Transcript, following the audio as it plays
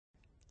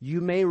You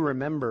may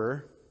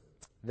remember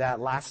that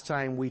last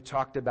time we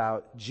talked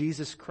about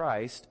Jesus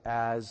Christ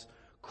as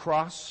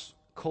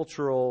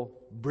cross-cultural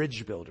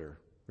bridge builder.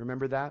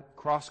 Remember that?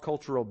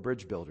 Cross-cultural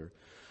bridge builder.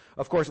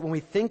 Of course, when we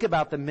think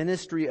about the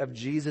ministry of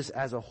Jesus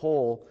as a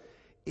whole,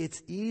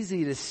 it's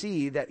easy to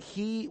see that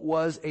he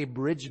was a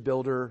bridge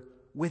builder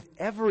with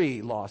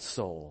every lost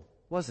soul,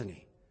 wasn't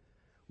he?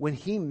 When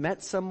he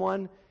met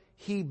someone,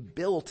 he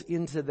built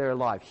into their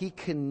life. He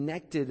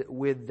connected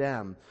with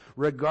them,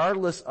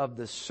 regardless of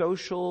the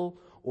social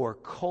or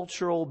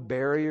cultural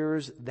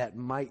barriers that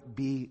might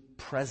be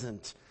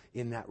present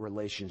in that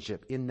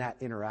relationship, in that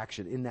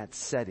interaction, in that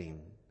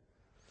setting.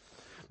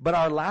 But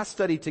our last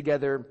study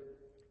together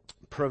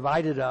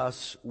provided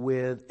us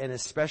with an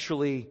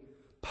especially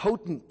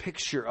potent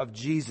picture of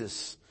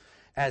Jesus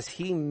as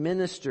he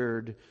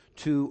ministered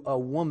to a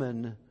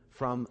woman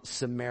from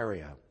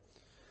Samaria.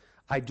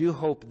 I do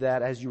hope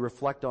that as you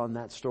reflect on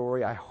that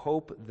story, I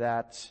hope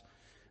that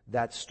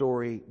that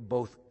story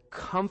both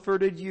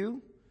comforted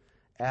you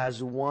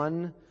as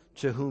one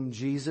to whom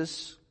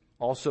Jesus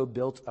also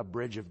built a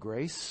bridge of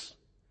grace.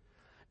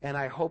 And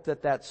I hope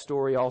that that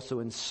story also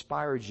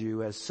inspired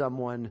you as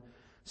someone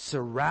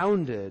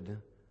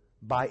surrounded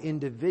by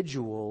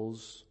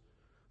individuals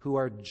who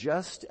are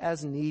just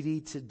as needy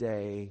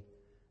today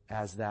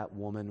as that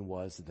woman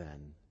was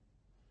then.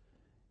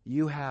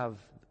 You have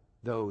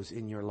those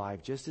in your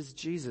life, just as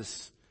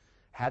Jesus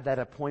had that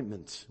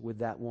appointment with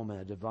that woman,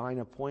 a divine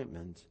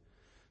appointment.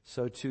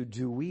 So too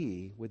do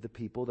we with the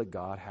people that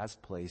God has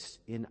placed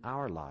in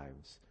our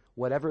lives,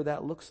 whatever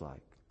that looks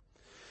like.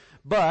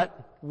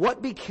 But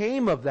what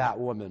became of that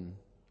woman?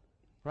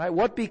 Right?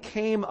 What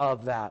became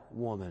of that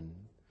woman?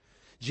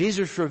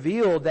 Jesus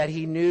revealed that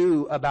he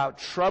knew about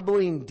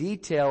troubling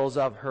details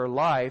of her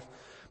life,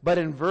 but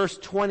in verse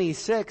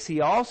 26,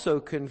 he also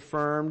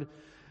confirmed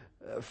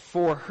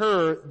for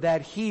her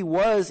that he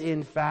was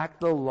in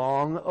fact the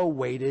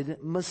long-awaited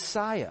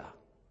Messiah.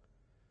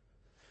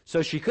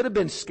 So she could have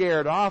been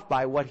scared off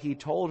by what he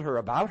told her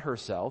about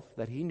herself,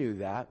 that he knew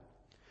that.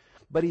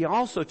 But he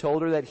also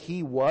told her that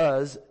he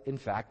was, in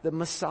fact, the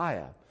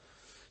Messiah.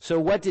 So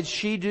what did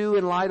she do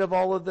in light of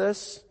all of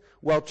this?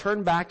 Well,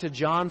 turn back to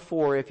John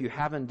 4 if you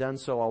haven't done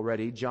so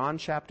already. John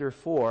chapter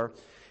 4.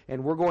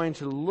 And we're going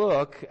to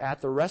look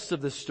at the rest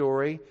of the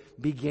story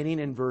beginning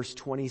in verse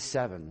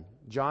 27.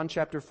 John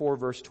chapter 4,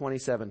 verse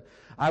 27.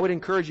 I would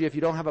encourage you, if you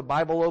don't have a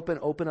Bible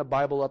open a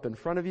Bible up in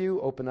front of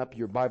you. Open up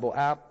your Bible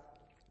app.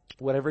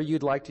 Whatever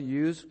you'd like to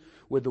use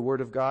with the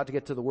Word of God to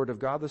get to the Word of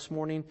God this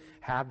morning,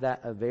 have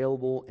that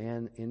available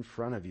and in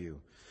front of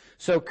you.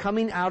 So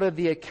coming out of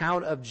the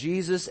account of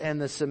Jesus and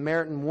the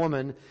Samaritan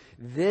woman,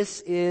 this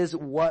is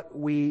what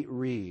we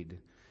read.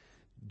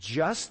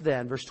 Just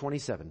then, verse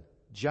 27,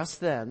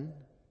 just then,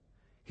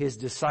 his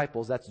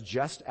disciples, that's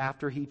just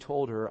after he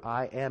told her,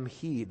 I am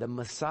he, the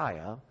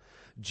Messiah,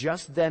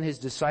 just then his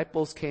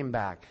disciples came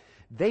back.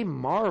 They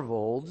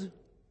marveled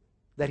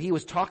that he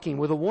was talking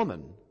with a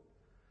woman.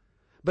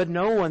 But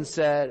no one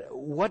said,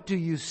 what do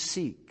you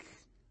seek?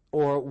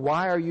 Or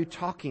why are you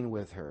talking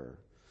with her?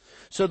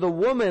 So the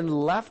woman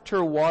left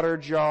her water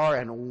jar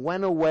and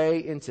went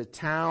away into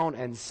town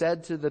and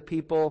said to the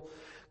people,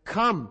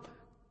 Come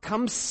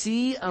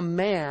see a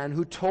man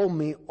who told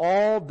me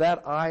all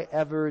that I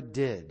ever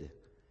did.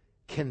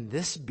 Can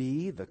this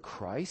be the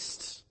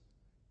Christ?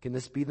 Can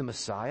this be the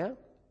Messiah?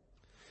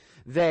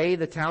 They,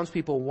 the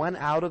townspeople, went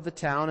out of the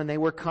town and they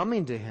were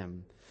coming to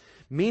him.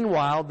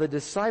 Meanwhile, the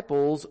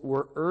disciples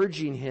were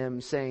urging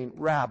him, saying,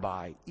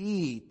 Rabbi,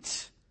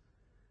 eat.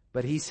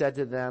 But he said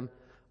to them,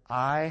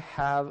 I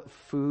have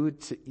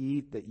food to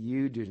eat that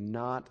you do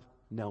not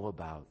know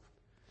about.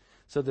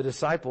 So the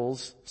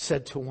disciples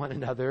said to one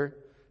another,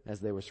 as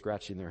they were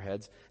scratching their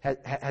heads,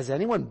 has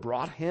anyone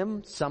brought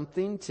him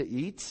something to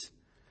eat?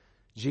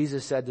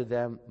 Jesus said to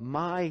them,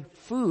 my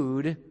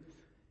food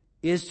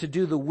is to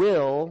do the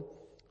will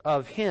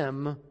of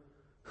him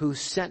who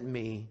sent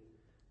me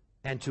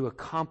and to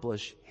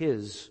accomplish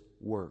his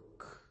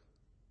work.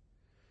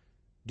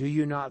 Do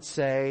you not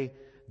say,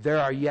 there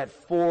are yet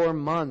 4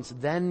 months,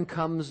 then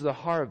comes the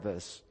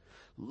harvest?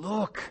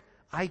 Look,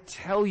 I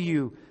tell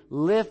you,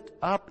 lift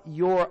up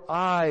your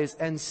eyes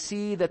and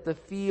see that the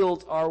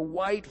fields are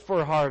white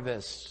for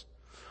harvest.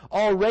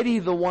 Already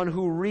the one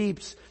who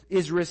reaps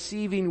is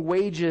receiving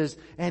wages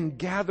and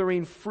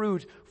gathering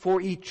fruit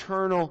for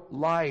eternal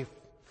life,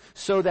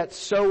 so that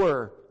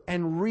sower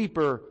and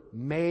reaper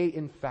may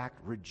in fact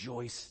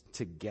rejoice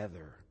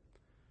together.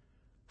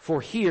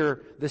 For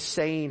here the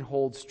saying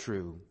holds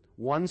true.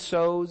 One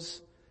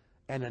sows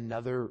and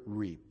another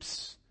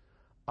reaps.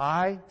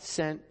 I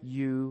sent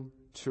you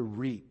to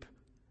reap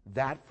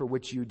that for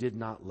which you did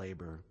not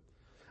labor.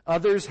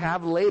 Others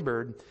have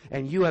labored,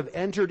 and you have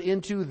entered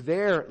into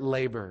their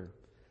labor.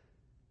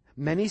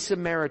 Many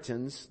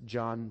Samaritans,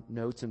 John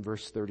notes in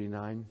verse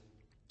 39,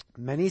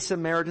 many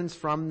Samaritans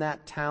from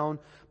that town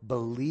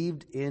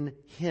believed in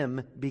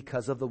him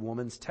because of the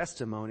woman's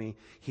testimony.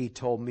 He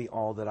told me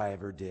all that I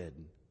ever did.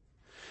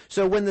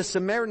 So when the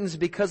Samaritans,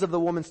 because of the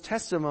woman's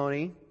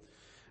testimony,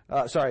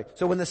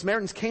 So when the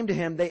Samaritans came to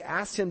him, they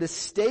asked him to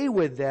stay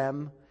with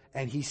them,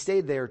 and he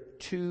stayed there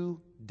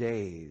 2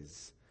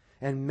 days.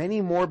 And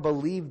many more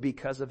believed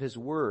because of his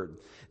word.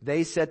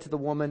 They said to the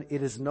woman,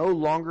 "It is no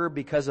longer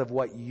because of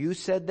what you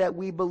said that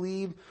we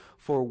believe,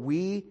 for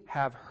we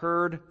have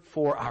heard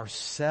for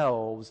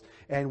ourselves,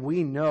 and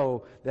we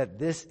know that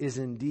this is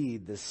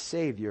indeed the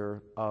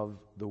Savior of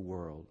the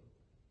world."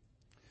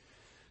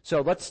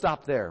 So let's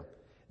stop there.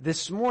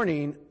 This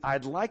morning,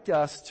 I'd like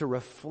us to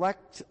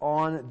reflect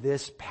on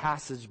this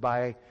passage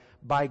by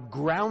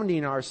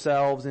grounding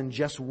ourselves in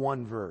just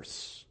one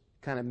verse.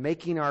 Kind of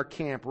making our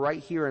camp right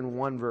here in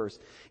one verse.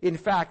 In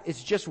fact,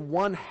 it's just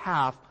one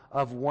half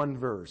of one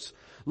verse.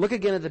 Look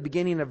again at the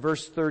beginning of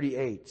verse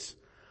 38.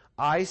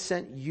 "I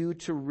sent you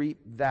to reap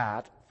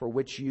that for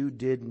which you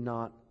did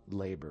not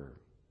labor."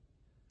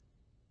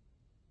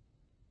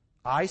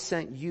 I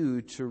sent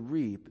you to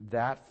reap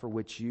that for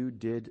which you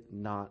did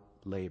not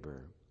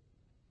labor.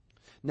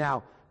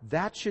 Now,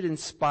 that should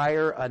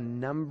inspire a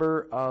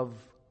number of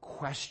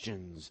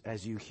questions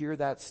as you hear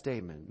that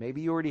statement.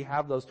 Maybe you already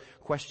have those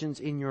questions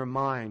in your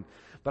mind,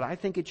 but I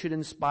think it should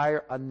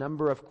inspire a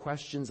number of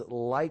questions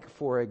like,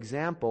 for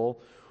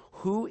example,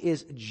 who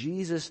is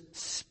Jesus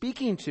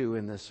speaking to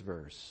in this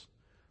verse?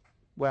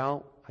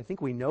 Well, I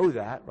think we know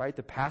that, right?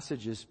 The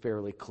passage is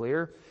fairly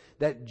clear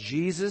that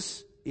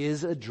Jesus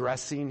is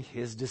addressing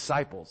his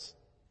disciples.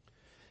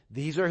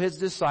 These are his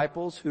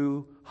disciples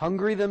who,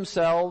 hungry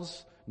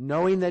themselves,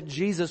 knowing that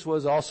Jesus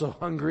was also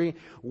hungry,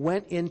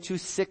 went into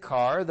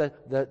Sychar,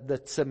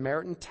 the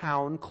Samaritan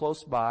town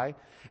close by,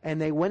 and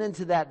they went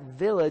into that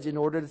village in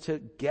order to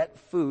get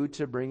food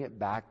to bring it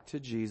back to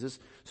Jesus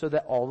so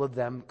that all of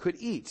them could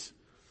eat.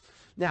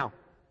 Now,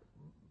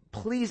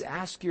 please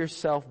ask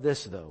yourself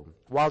this though.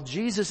 While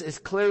Jesus is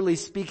clearly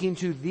speaking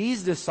to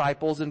these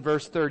disciples in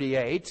verse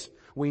 38,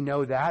 we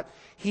know that,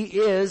 he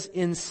is,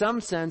 in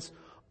some sense,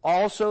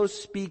 also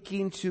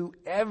speaking to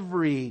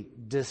every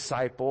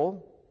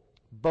disciple,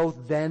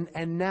 both then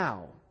and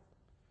now.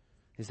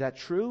 Is that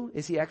true?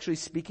 Is he actually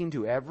speaking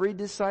to every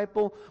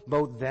disciple,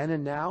 both then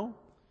and now?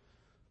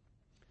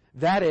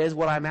 That is,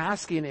 what I'm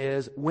asking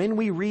is, when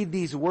we read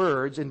these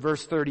words in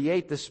verse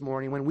 38 this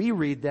morning, when we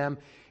read them,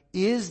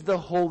 is the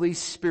Holy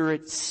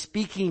Spirit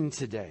speaking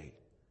today?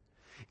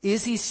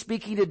 Is he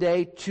speaking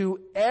today to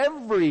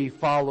every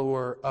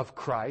follower of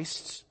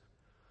Christ,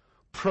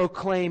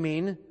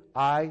 proclaiming,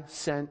 "I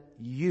sent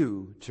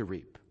you to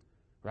reap,"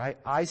 right?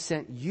 I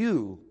sent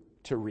you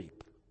to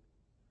reap.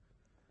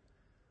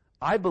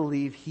 I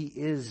believe he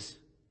is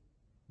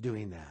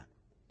doing that.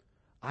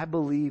 I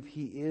believe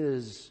he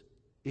is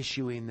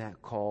issuing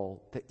that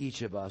call to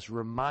each of us,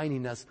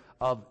 reminding us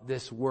of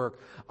this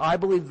work. I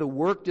believe the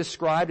work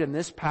described in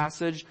this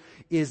passage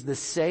is the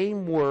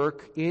same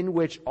work in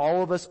which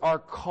all of us are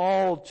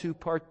called to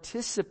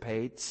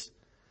participate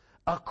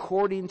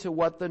according to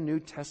what the New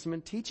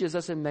Testament teaches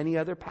us in many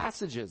other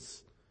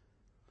passages.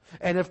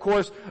 And of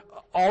course,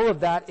 all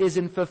of that is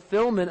in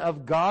fulfillment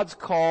of God's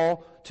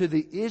call to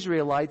the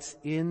Israelites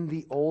in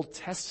the Old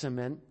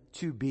Testament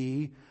to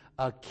be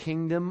a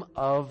kingdom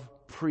of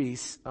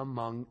priests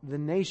among the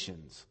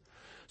nations.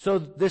 So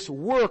this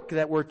work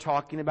that we're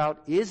talking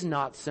about is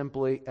not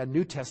simply a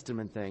New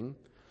Testament thing.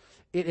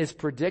 It is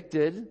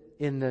predicted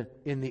in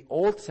the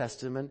Old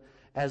Testament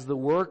as the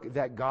work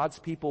that God's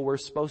people were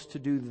supposed to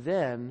do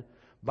then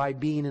by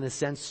being, in a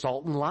sense,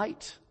 salt and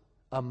light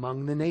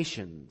among the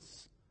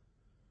nations.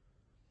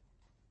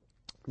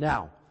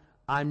 Now,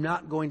 I'm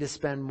not going to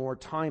spend more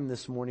time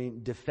this morning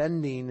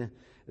defending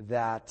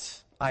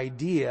that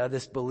idea,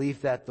 this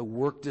belief that the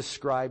work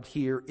described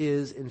here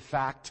is, in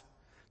fact,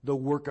 the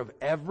work of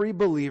every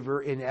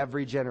believer in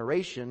every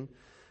generation.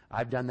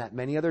 I've done that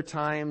many other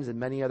times in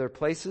many other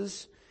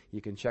places.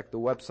 You can check the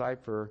website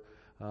for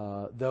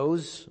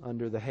those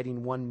under the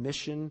heading 1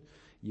 Mission.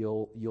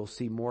 You'll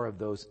see more of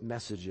those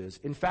messages.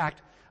 In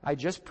fact, I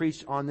just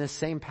preached on this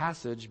same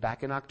passage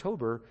back in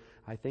October,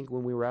 I think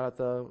when we were out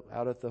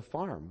at the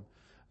farm.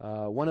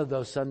 One of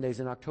those Sundays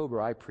in October,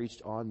 I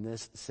preached on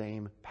this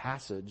same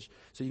passage.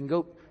 So you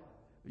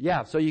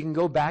can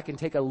go back and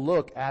take a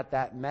look at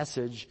that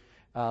message.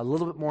 A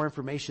little bit more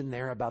information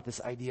there about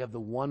this idea of the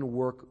one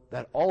work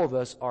that all of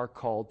us are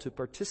called to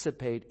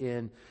participate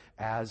in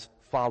as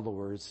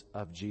followers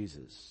of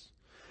Jesus.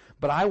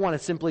 But I want to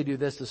simply do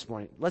this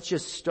morning. Let's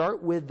just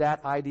start with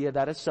that idea,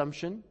 that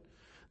assumption,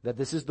 that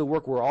this is the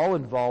work we're all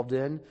involved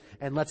in,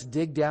 and let's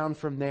dig down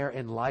from there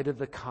in light of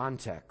the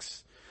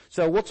context.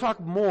 So we'll talk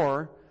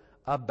more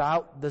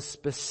about the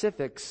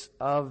specifics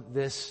of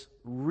this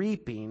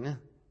reaping,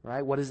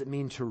 right? What does it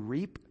mean to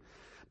reap?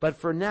 But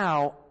for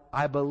now,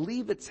 I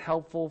believe it's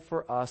helpful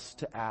for us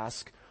to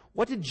ask,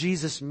 what did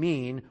Jesus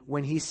mean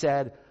when he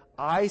said,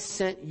 "I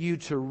sent you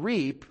to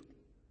reap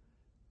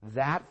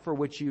that for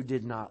which you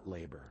did not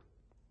labor"?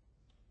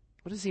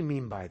 What does he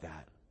mean by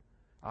that?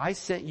 I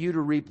sent you to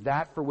reap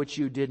that for which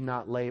you did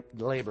not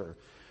labor.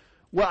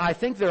 Well, I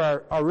think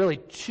there are really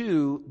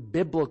two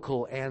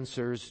biblical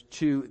answers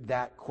to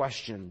that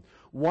question.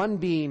 One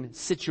being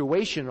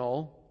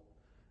situational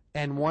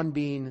and one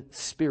being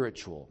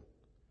spiritual.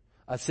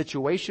 a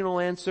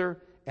situational answer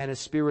and a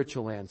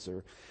spiritual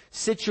answer.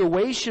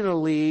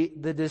 Situationally,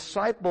 the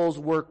disciples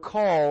were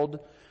called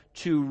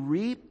to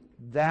reap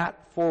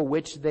that for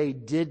which they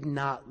did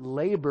not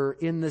labor,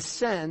 in the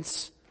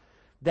sense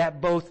that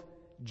both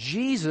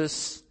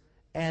Jesus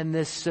and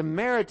this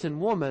Samaritan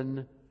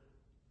woman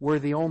were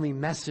the only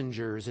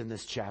messengers in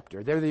this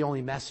chapter. They're the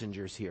only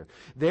messengers here.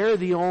 They're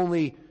the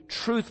only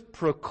truth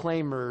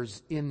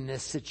proclaimers in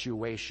this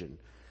situation.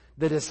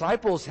 The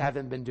disciples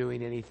haven't been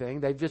doing anything.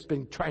 They've just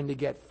been trying to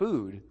get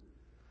food.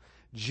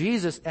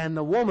 Jesus and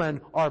the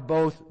woman are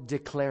both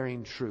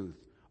declaring truth,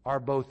 are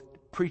both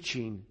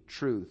preaching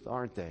truth,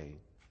 aren't they?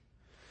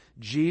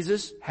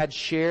 Jesus had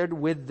shared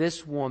with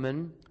this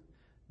woman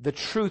the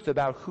truth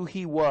about who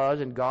he was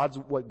and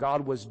what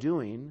God was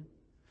doing.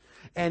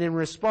 And in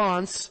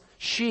response,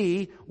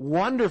 she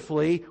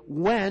wonderfully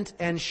went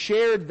and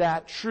shared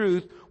that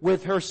truth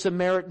with her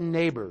Samaritan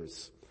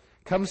neighbors.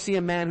 Come see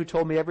a man who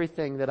told me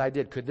everything that I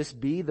did. Could this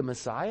be the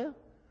Messiah?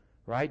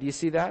 Right? Do you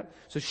see that?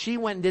 So she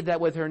went and did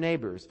that with her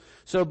neighbors.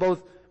 So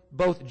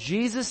both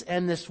Jesus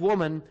and this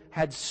woman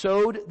had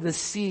sowed the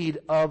seed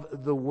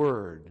of the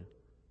word.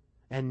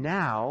 And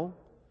now,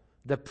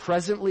 the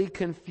presently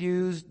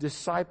confused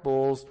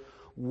disciples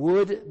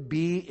would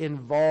be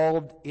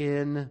involved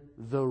in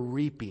the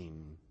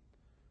reaping.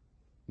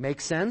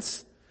 Make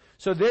sense?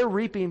 So they're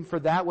reaping for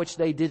that which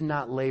they did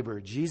not labor.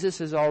 Jesus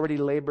has already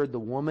labored. The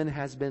woman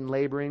has been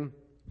laboring.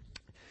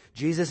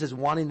 Jesus is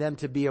wanting them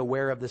to be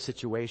aware of the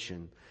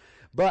situation.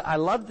 But I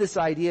love this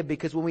idea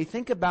because when we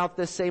think about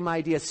this same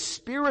idea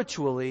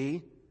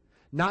spiritually,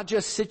 not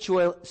just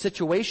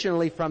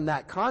situationally from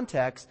that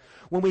context,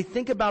 when we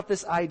think about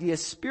this idea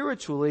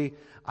spiritually,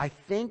 I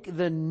think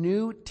the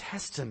New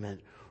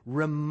Testament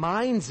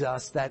reminds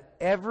us that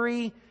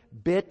every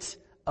bit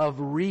of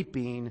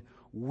reaping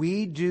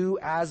we do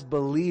as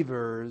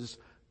believers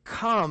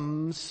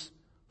comes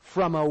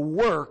from a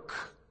work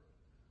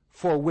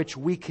for which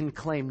we can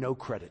claim no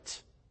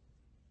credit.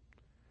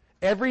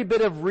 Every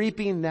bit of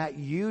reaping that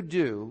you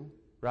do,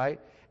 right?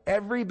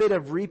 Every bit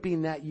of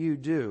reaping that you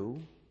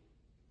do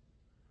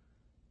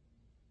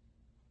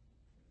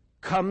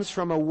comes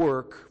from a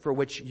work for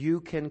which you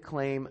can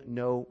claim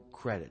no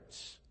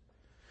credit.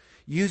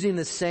 Using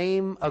the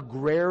same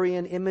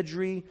agrarian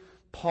imagery,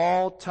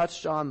 Paul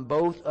touched on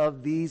both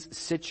of these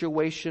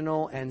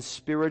situational and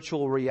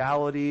spiritual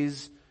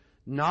realities,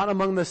 not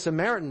among the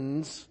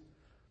Samaritans,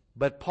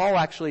 but Paul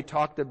actually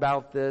talked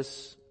about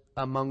this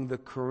among the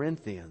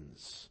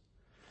Corinthians.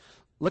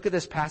 Look at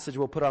this passage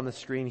we'll put on the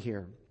screen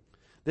here.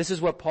 This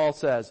is what Paul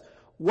says.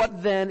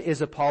 What then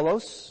is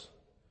Apollos?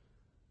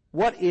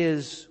 What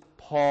is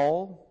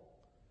Paul?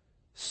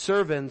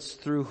 Servants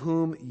through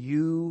whom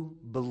you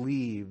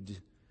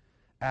believed,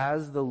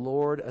 as the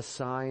Lord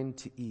assigned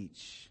to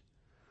each.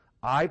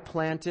 I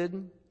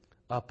planted,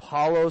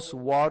 Apollos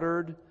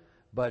watered,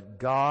 but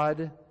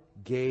God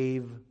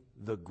gave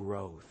the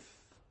growth.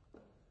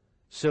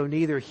 So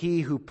neither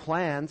he who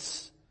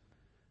plants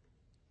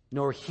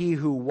nor he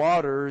who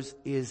waters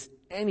is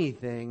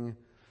anything,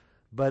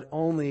 but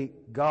only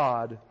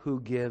God who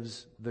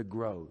gives the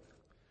growth.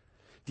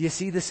 Do you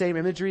see the same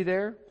imagery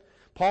there?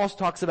 Paul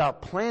talks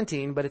about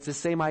planting, but it's the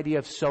same idea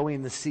of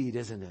sowing the seed,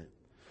 isn't it?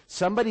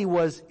 Somebody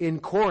was in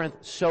Corinth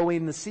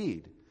sowing the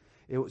seed.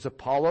 It was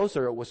Apollos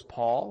or it was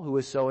Paul who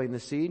was sowing the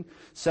seed.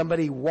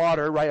 Somebody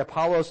watered, right?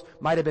 Apollos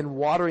might have been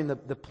watering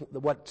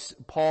what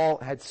Paul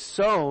had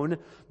sown,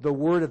 the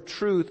word of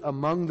truth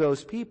among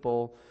those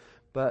people,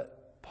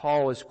 but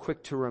Paul is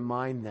quick to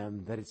remind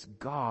them that it's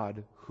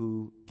God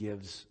who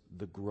gives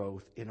the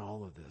growth in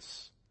all of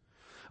this.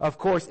 Of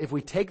course, if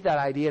we take that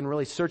idea and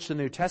really search the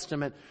New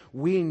Testament,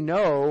 we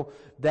know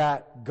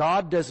that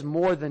God does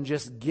more than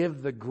just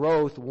give the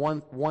growth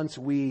once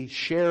we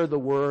share the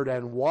word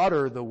and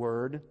water the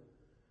word.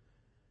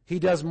 He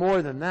does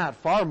more than that,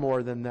 far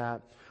more than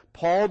that.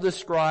 Paul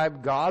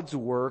described God's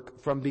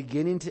work from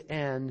beginning to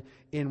end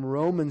in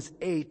Romans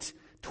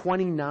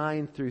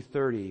 8:29 through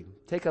 30.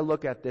 Take a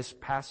look at this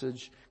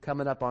passage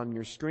coming up on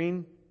your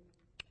screen.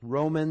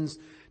 Romans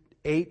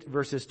 8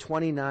 verses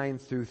 29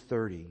 through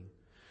 30.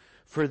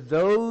 For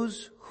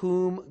those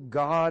whom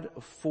God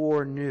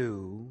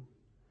foreknew,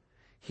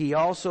 he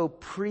also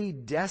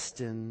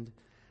predestined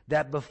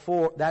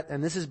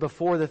and this is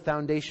before the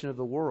foundation of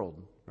the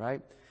world,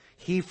 right?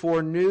 He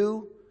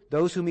foreknew,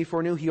 those whom he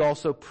foreknew, he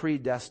also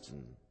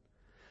predestined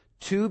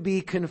to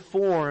be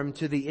conformed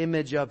to the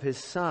image of his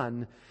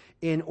Son,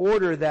 in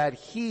order that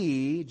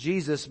he,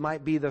 Jesus,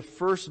 might be the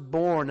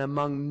firstborn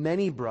among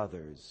many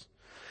brothers.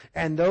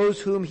 And those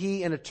whom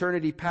he in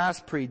eternity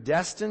past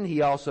predestined,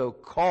 he also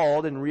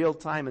called in real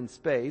time and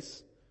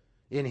space,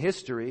 in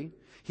history.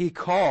 He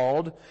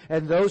called,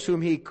 and those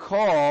whom he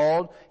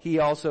called, he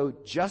also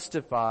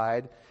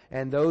justified,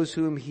 and those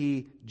whom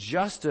he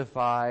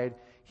justified,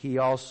 he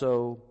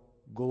also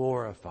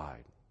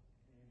glorified.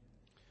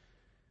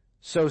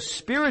 So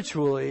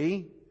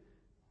spiritually,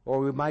 or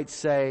we might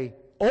say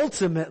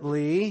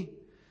ultimately,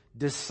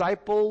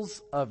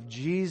 disciples of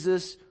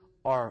Jesus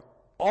are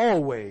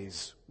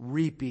always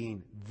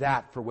reaping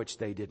that for which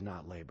they did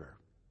not labor.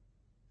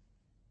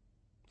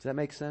 Does that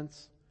make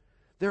sense?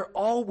 We're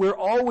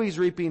always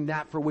reaping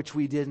that for which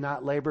we did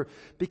not labor,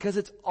 because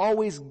it's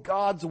always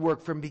God's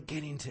work from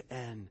beginning to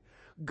end.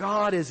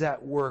 God is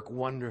at work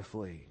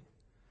wonderfully.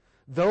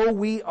 Though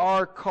we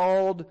are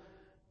called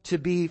to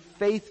be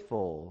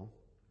faithful,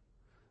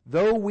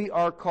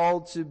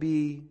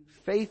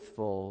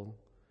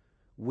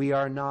 we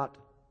are not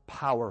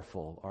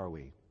powerful, are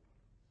we?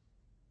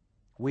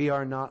 We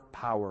are not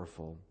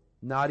powerful.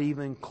 Not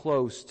even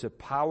close to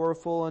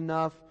powerful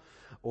enough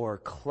or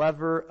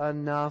clever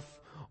enough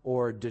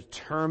or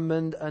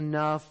determined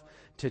enough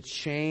to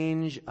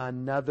change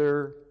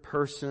another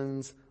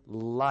person's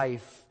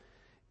life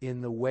in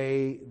the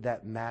way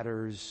that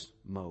matters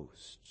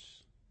most.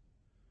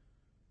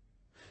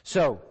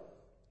 So,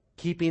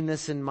 keeping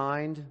this in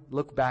mind,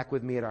 look back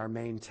with me at our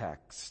main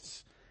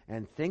text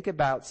and think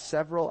about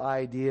several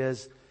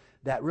ideas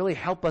that really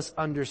help us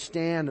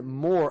understand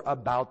more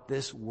about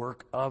this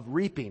work of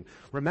reaping.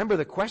 Remember,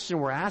 the question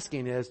we're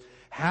asking is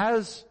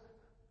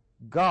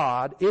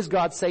God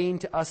saying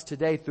to us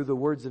today through the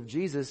words of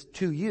Jesus,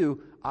 to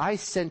you, I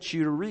sent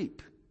you to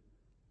reap.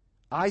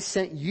 I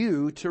sent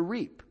you to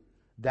reap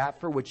that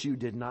for which you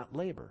did not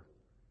labor.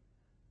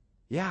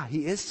 Yeah,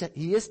 He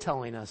is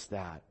telling us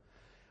that.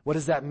 What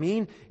does that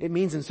mean? It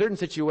means in certain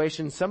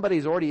situations,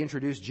 somebody's already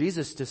introduced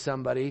Jesus to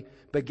somebody,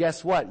 but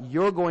guess what?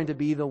 You're going to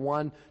be the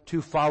one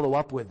to follow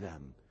up with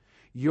them.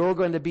 You're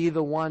going to be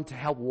the one to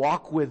help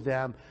walk with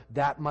them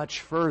that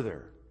much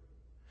further.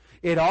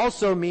 It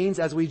also means,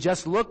 as we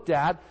just looked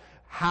at,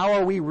 how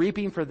are we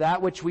reaping for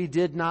that which we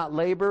did not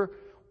labor?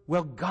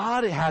 Well,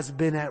 God has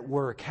been at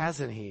work,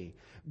 hasn't He?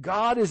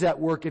 God is at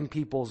work in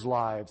people's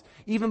lives.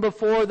 Even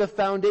before the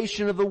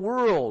foundation of the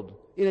world,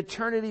 in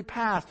eternity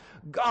past,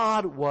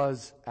 God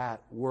was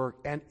at work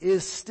and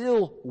is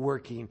still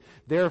working.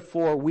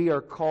 Therefore, we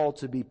are called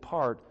to be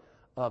part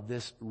of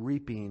this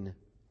reaping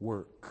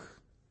work.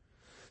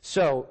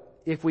 So,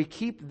 if we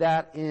keep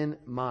that in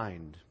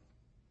mind,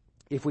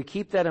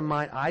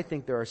 I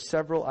think there are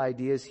several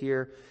ideas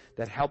here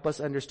that help us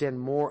understand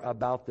more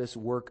about this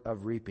work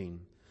of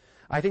reaping.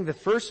 I think the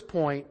first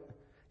point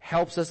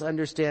helps us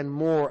understand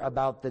more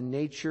about the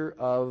nature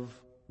of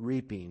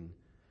reaping.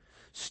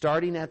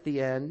 Starting at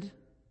the end,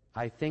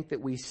 I think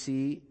that we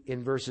see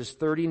in verses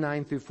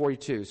 39 through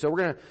 42. So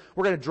we're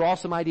going to draw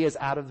some ideas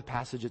out of the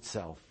passage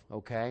itself,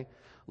 okay?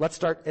 Let's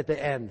start at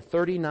the end,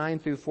 39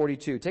 through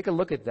 42. Take a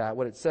look at that,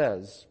 what it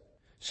says.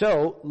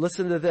 So,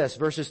 listen to this,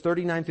 verses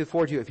 39 through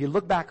 42. If you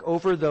look back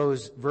over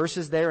those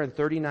verses there in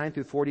 39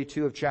 through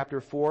 42 of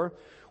chapter 4,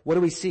 what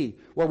do we see?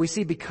 Well, we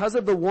see because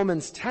of the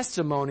woman's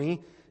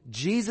testimony,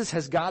 Jesus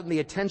has gotten the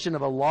attention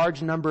of a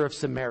large number of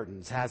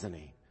Samaritans, hasn't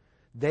He?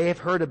 They have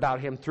heard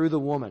about Him through the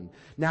woman.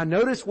 Now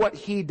notice what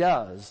He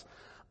does.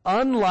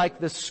 Unlike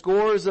the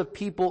scores of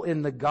people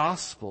in the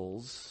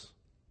Gospels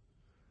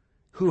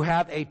who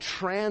have a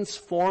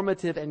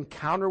transformative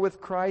encounter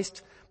with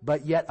Christ,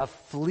 but yet a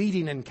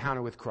fleeting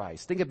encounter with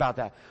Christ. Think about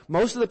that.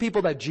 Most of the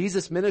people that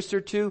Jesus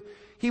ministered to,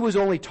 He was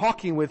only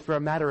talking with for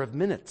a matter of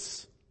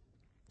minutes.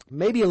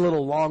 Maybe a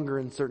little longer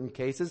in certain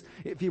cases.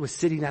 If He was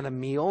sitting at a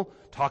meal,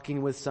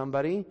 talking with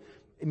somebody.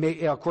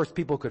 Of course,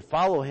 people could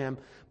follow Him,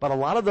 but a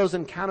lot of those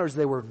encounters,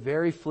 they were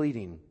very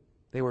fleeting.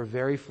 They were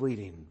very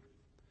fleeting.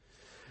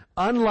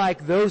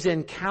 Unlike those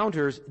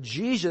encounters,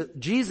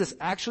 Jesus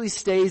actually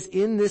stays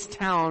in this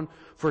town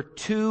for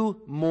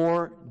 2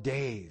 more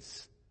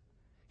days.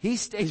 He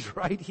stays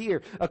right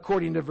here,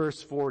 according to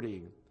verse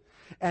 40.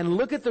 And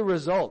look at the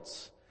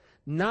results.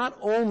 Not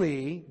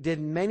only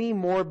did many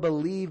more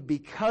believe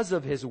because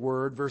of His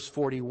word, verse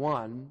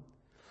 41,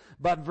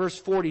 but verse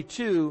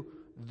 42,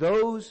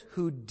 those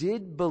who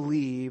did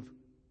believe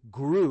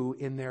grew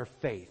in their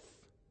faith.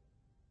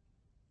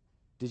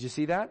 Did you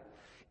see that?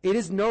 It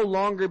is no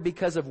longer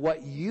because of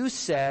what you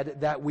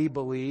said that we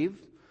believe,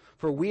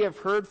 for we have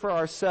heard for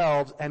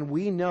ourselves, and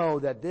we know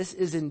that this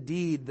is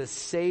indeed the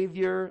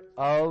Savior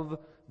of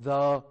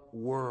the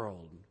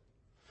world.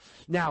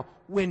 Now,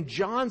 when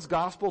John's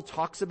gospel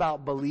talks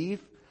about belief,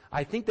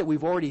 I think that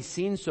we've already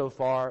seen so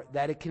far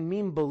that it can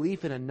mean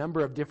belief in a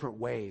number of different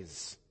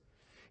ways.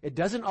 It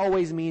doesn't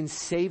always mean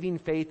saving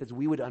faith as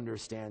we would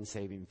understand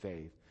saving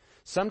faith.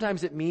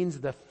 Sometimes it means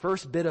the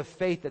first bit of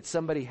faith that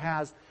somebody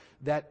has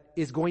that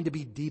is going to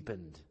be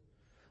deepened.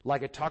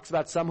 Like it talks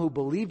about some who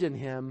believed in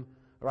Him,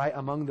 right,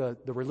 among the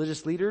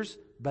religious leaders,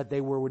 but they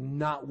were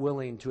not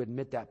willing to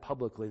admit that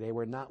publicly. They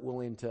were not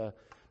willing to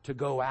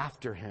go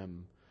after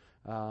Him.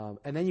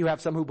 And then you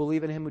have some who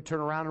believe in Him who turn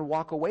around and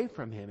walk away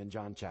from Him in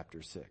John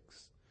chapter 6.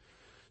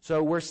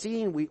 So we're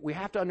seeing, we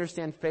have to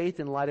understand faith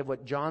in light of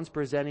what John's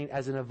presenting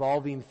as an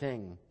evolving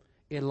thing,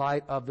 in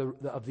light of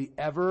the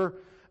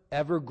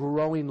ever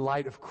growing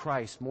light of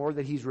Christ, more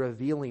that He's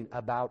revealing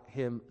about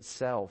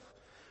Himself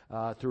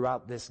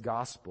throughout this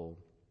gospel.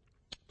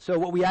 So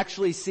what we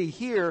actually see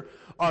here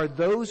are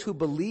those who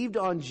believed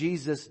on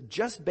Jesus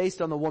just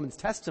based on the woman's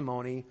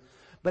testimony,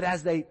 but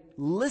as they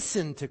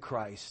listened to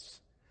Christ,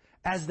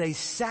 as they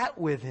sat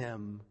with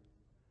Him,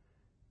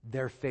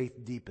 their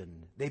faith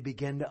deepened. They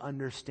began to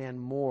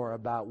understand more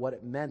about what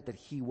it meant that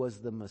He was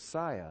the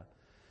Messiah.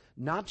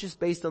 not just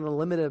based on the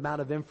limited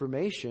amount of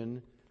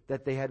information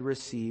that they had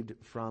received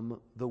from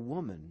the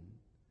woman.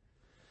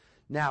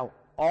 Now,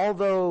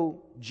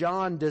 although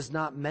John does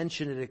not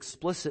mention it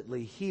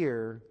explicitly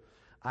here,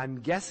 I'm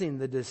guessing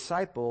the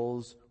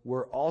disciples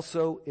were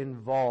also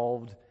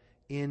involved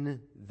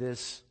in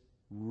this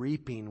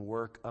reaping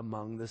work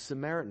among the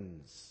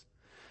Samaritans.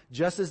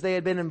 Just as they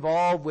had been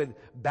involved with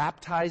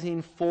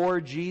baptizing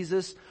for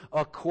Jesus,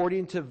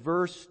 according to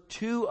verse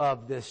 2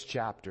 of this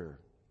chapter,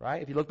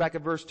 right? If you look back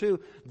at verse 2,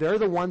 they're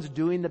the ones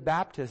doing the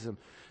baptism.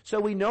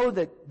 So we know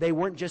that they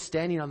weren't just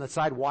standing on the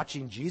side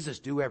watching Jesus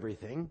do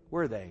everything,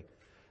 were they?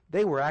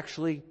 They were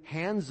actually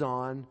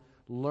hands-on,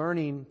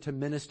 learning to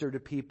minister to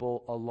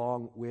people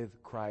along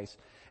with Christ.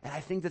 And I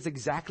think that's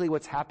exactly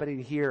what's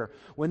happening here.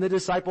 When the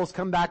disciples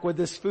come back with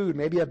this food,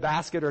 maybe a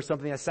basket or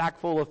something, a sack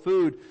full of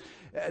food,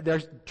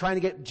 they're trying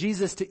to get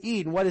Jesus to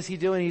eat. And what is he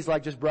doing? He's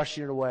like just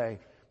brushing it away.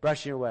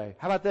 Brushing it away.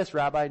 How about this,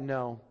 Rabbi?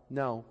 No.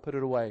 Put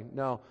it away.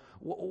 No.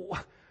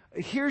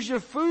 Here's your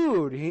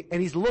food.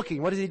 And he's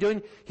looking. What is he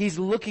doing? He's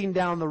looking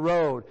down the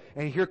road.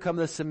 And here come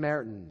the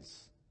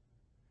Samaritans.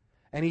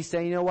 And he's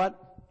saying, you know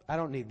what? I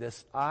don't need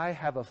this. I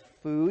have a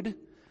food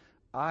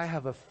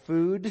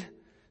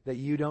that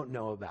you don't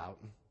know about.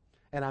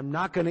 And I'm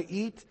not going to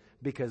eat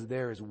because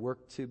there is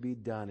work to be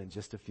done in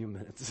just a few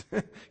minutes.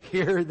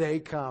 Here they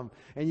come.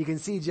 And you can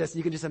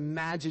just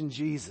imagine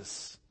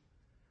Jesus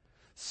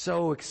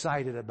so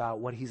excited about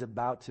what he's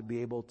about to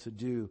be able to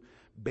do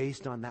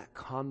based on that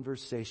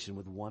conversation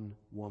with one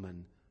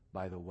woman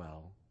by the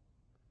well.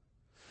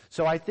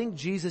 So I think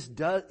Jesus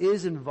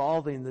is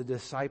involving the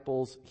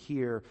disciples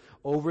here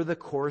over the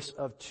course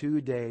of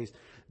 2 days.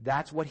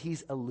 That's what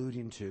he's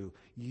alluding to.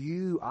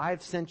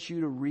 I've sent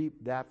you to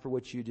reap that for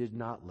which you did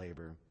not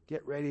labor.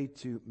 Get ready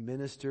to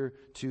minister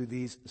to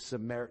these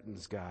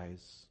Samaritans,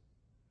 guys.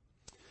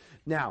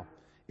 Now,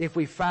 if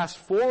we fast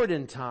forward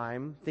in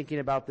time, thinking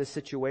about this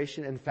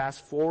situation and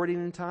fast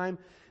forwarding in time,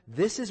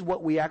 this is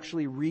what we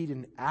actually read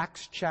in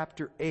Acts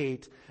chapter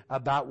 8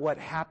 about what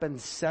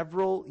happened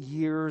several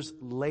years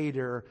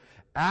later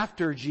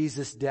after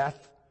Jesus'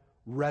 death,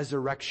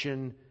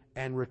 resurrection,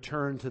 and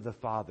return to the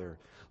Father.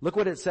 Look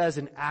what it says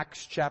in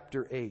Acts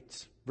chapter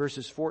 8,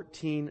 verses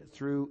 14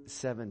 through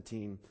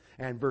 17,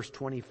 and verse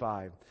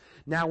 25.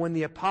 Now when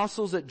the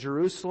apostles at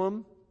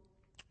Jerusalem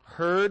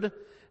heard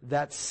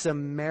that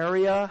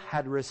Samaria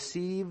had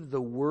received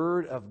the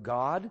word of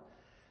God,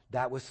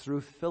 that was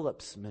through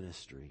Philip's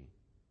ministry.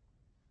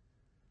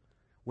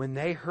 When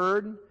they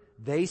heard,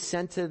 they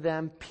sent to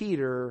them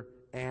Peter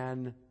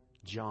and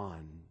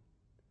John,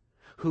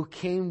 who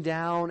came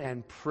down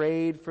and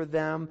prayed for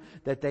them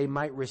that they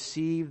might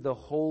receive the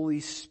Holy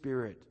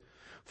Spirit.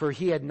 For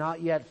he had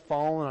not yet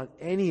fallen on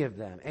any of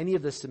them, any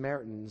of the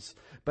Samaritans,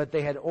 but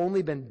they had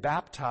only been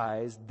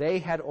baptized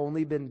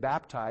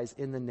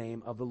in the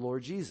name of the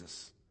Lord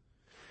Jesus.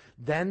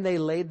 Then they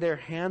laid their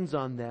hands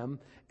on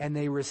them, and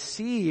they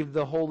received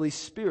the Holy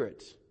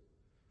Spirit.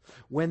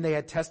 When they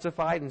had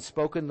testified and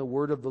spoken the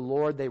word of the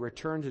Lord, they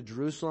returned to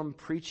Jerusalem,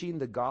 preaching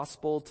the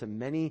gospel to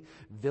many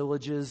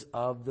villages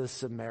of the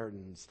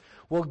Samaritans.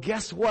 Well,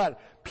 guess what?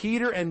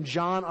 Peter and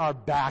John are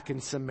back in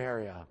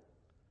Samaria.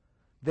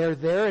 They're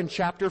there in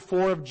chapter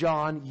 4 of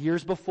John,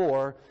 years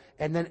before,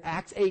 and then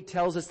Acts 8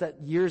 tells us that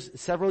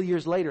several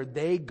years later,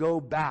 they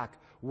go back.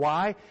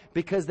 Why?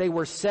 Because they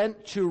were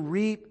sent to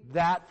reap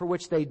that for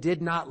which they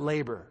did not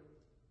labor.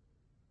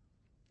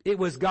 It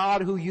was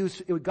God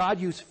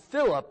used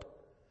Philip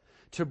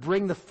to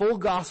bring the full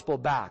gospel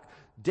back.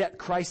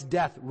 Christ's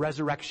death,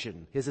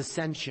 resurrection, his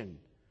ascension,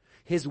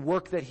 his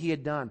work that he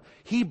had done.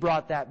 He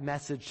brought that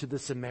message to the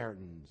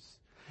Samaritans.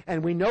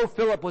 And we know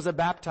Philip was a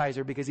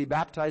baptizer because he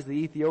baptized the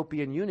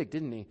Ethiopian eunuch,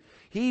 didn't he?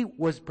 He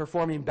was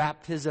performing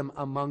baptism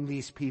among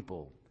these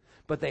people.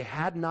 But they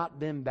had not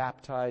been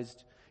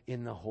baptized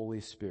in the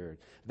Holy Spirit.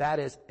 That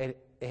is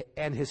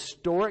an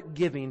historic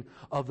giving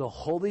of the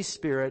Holy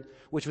Spirit,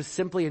 which was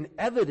simply an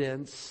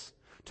evidence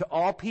to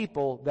all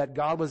people that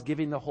God was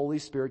giving the Holy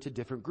Spirit to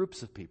different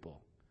groups of people.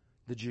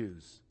 The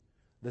Jews,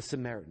 the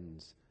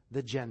Samaritans,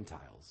 the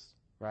Gentiles,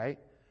 right?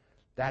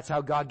 That's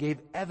how God gave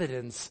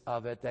evidence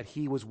of it, that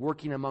he was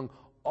working among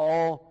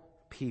all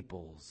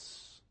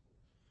peoples.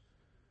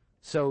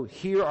 So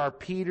here are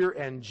Peter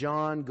and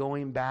John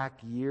going back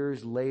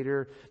years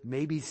later,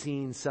 maybe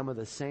seeing some of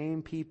the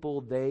same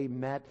people they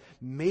met,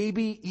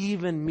 maybe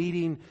even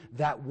meeting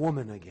that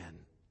woman again.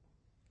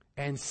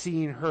 And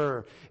seeing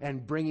her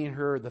and bringing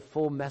her the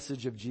full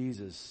message of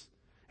Jesus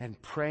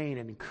and praying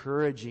and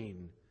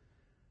encouraging.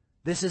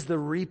 This is the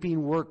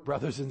reaping work,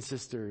 brothers and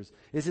sisters.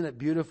 Isn't it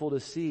beautiful to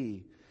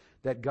see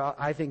that God,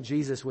 I think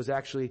Jesus was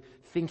actually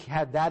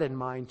had that in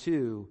mind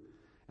too,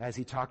 as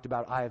he talked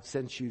about, I have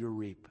sent you to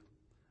reap.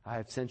 I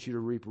have sent you to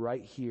reap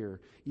right here,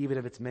 even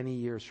if it's many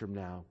years from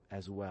now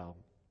as well.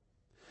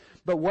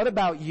 But what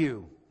about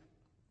you?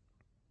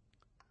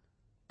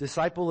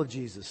 Disciple of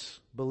Jesus,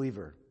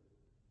 believer,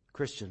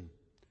 Christian,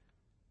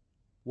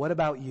 what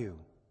about you?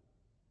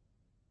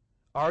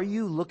 Are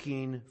you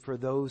looking for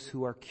those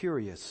who are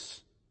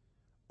curious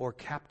or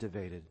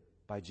captivated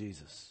by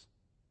Jesus?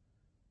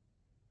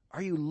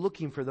 Are you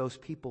looking for those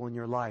people in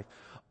your life?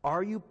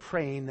 Are you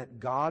praying that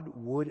God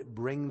would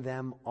bring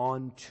them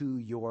onto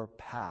your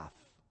path?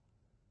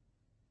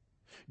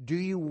 Do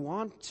you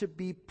want to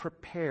be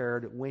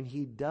prepared when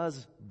He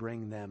does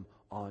bring them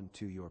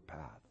onto your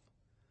path?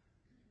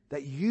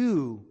 That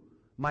you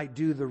might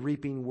do the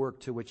reaping work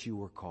to which you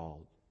were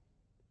called.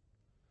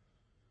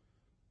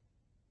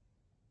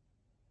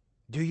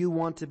 Do you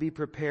want to be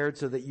prepared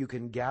so that you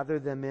can gather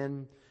them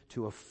in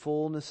to a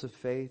fullness of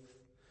faith,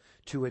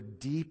 to a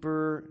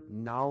deeper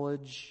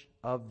knowledge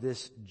of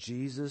this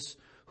Jesus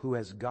who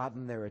has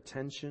gotten their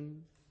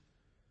attention?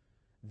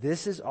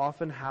 This is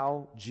often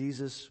how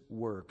Jesus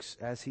works.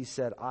 As He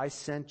said, I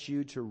sent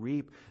you to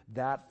reap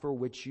that for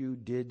which you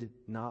did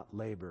not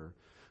labor.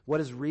 What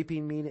does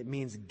reaping mean? It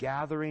means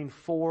gathering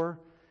for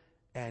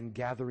and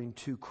gathering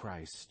to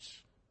Christ.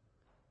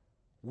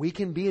 We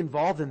can be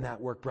involved in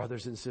that work,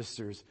 brothers and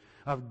sisters,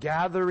 of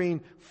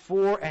gathering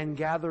for and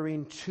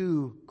gathering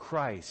to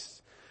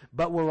Christ.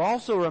 But we're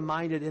also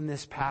reminded in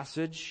this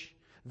passage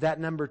that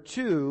number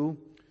 2,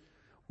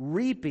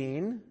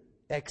 reaping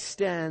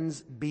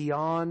extends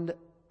beyond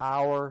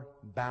our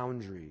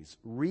boundaries.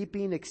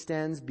 Reaping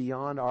extends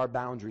beyond our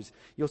boundaries.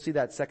 You'll see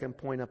that second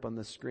point up on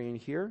the screen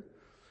here.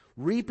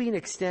 Reaping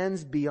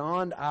extends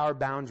beyond our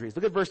boundaries.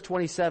 Look at verse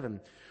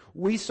 27.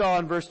 We see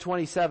in verse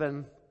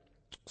 27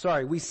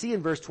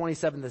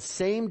 the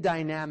same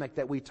dynamic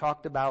that we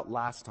talked about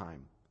last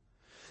time.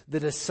 The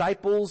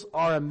disciples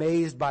are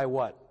amazed by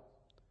what?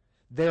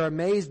 They're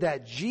amazed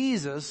that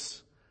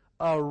Jesus,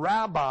 a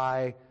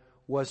rabbi,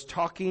 was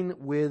talking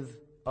with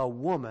a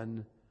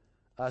woman,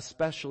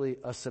 especially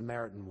a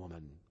Samaritan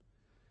woman.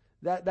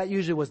 That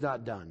usually was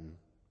not done.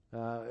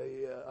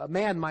 A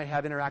man might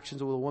have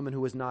interactions with a woman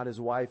who was not his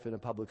wife in a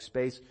public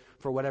space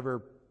for whatever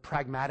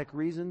pragmatic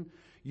reason.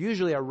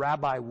 Usually a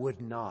rabbi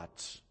would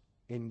not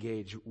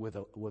engage with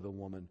a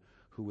woman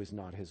who was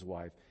not his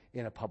wife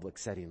in a public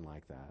setting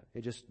like that.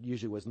 It just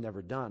usually was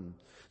never done.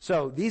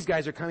 So these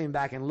guys are coming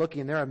back and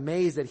looking. They're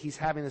amazed that he's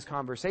having this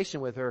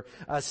conversation with her,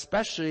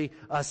 especially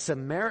a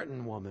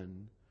Samaritan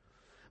woman.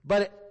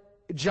 But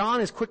John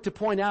is quick to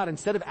point out,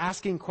 instead of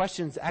asking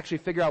questions to actually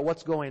figure out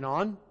what's going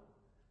on,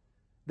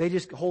 they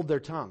just hold their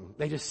tongue.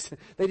 They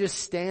just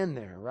stand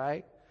there,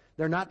 right?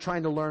 They're not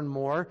trying to learn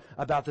more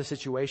about the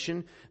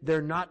situation.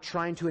 They're not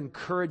trying to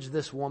encourage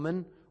this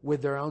woman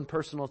with their own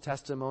personal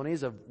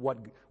testimonies of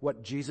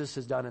what Jesus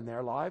has done in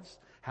their lives,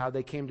 how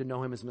they came to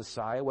know Him as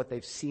Messiah, what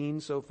they've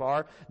seen so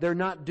far. They're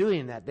not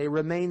doing that. They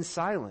remain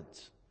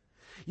silent.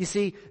 You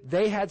see,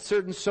 they had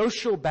certain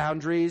social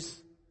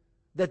boundaries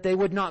that they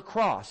would not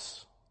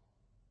cross.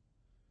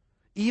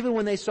 Even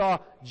when they saw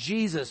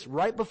Jesus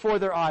right before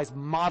their eyes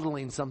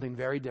modeling something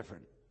very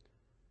different.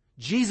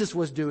 Jesus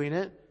was doing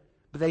it,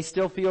 but they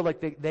still feel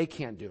like they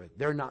can't do it.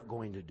 They're not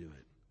going to do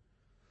it.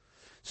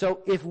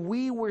 So if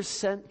we were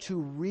sent to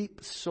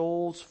reap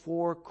souls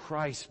for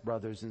Christ,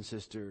 brothers and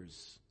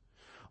sisters,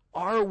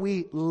 are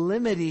we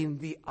limiting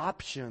the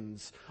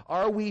options?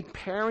 Are we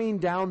paring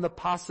down the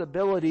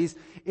possibilities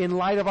in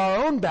light of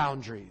our own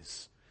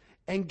boundaries?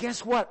 And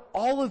guess what?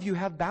 All of you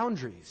have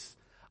boundaries.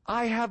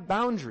 I have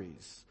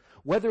boundaries.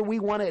 Whether we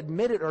want to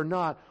admit it or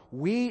not,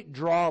 we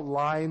draw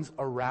lines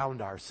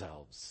around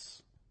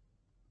ourselves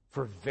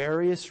for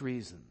various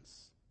reasons.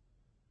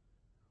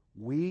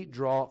 We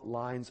draw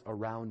lines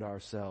around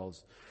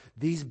ourselves.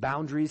 These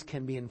boundaries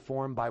can be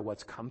informed by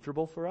what's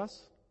comfortable for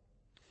us.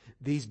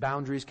 These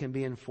boundaries can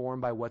be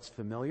informed by what's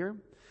familiar.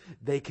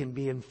 They can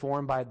be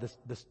informed by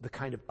the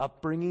kind of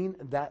upbringing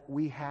that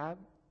we have.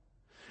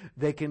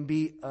 They can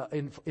be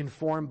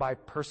informed by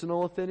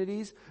personal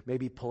affinities,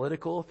 maybe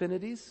political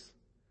affinities,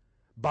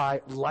 by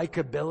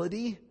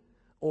likability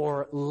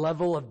or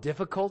level of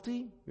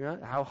difficulty. Yeah?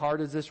 How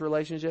hard is this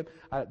relationship?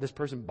 This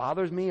person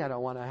bothers me. I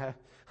don't want to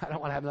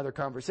have another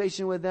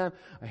conversation with them.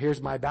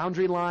 Here's my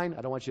boundary line.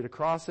 I don't want you to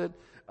cross it.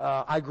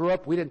 I grew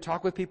up, we didn't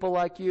talk with people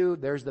like you.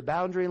 There's the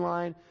boundary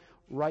line.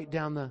 Write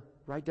down the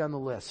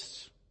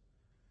list.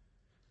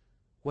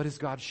 What is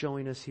God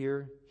showing us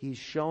here? He's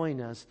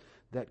showing us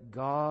that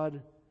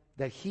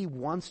He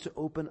wants to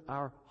open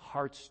our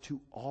hearts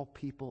to all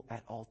people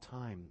at all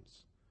times.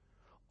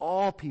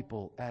 All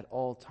people at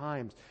all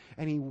times.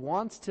 And He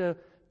wants to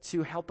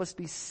help us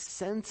be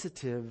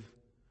sensitive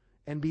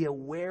and be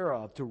aware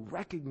of, to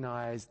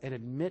recognize and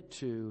admit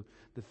to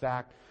the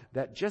fact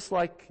that just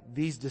like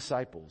these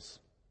disciples,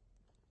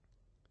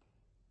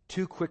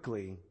 too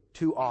quickly,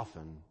 too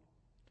often,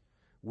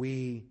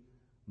 we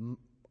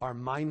are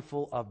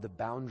mindful of the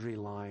boundary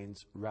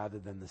lines rather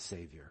than the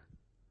Savior,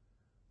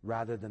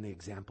 rather than the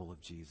example of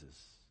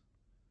Jesus.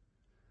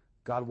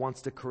 God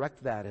wants to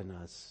correct that in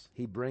us.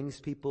 He brings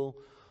people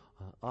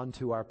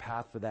onto our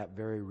path for that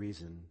very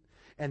reason.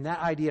 And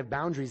that idea of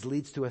boundaries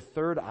leads to a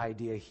third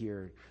idea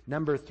here.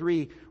 Number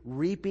 3,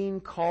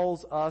 reaping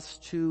calls us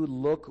to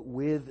look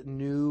with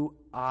new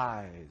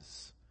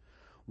eyes.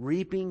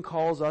 Reaping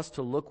calls us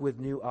to look with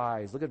new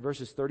eyes. Look at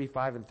verses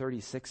 35 and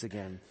 36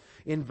 again.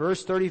 In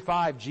verse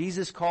 35,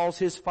 Jesus calls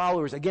his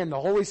followers, again, the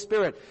Holy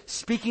Spirit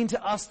speaking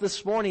to us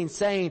this morning,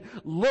 saying,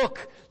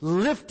 look,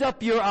 lift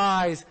up your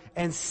eyes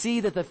and see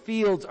that the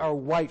fields are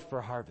white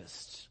for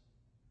harvest.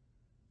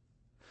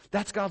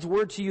 That's God's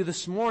word to you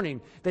this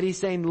morning, that he's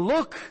saying,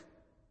 look.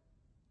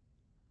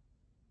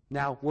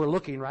 Now, we're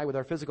looking, right, with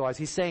our physical eyes.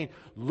 He's saying,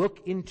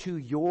 look into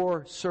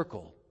your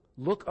circle.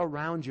 Look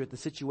around you at the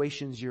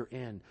situations you're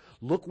in.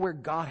 Look where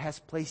God has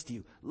placed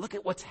you. Look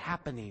at what's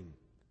happening.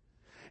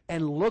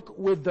 And look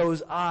with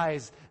those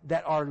eyes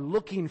that are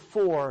looking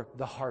for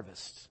the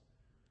harvest.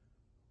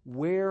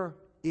 Where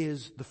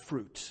is the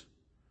fruit?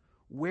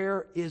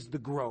 Where is the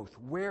growth?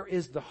 Where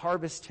is the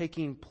harvest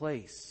taking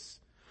place?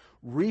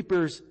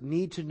 Reapers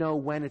need to know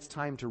when it's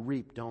time to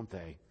reap, don't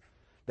they?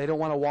 They don't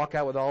want to walk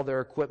out with all their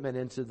equipment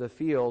into the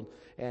field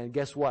and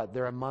guess what?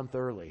 They're a month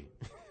early.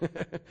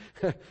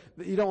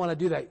 You don't want to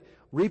do that.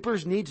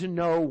 Reapers need to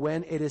know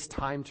when it is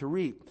time to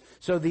reap.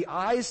 So the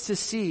eyes to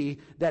see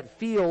that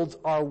fields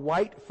are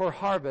white for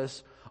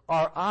harvest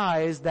are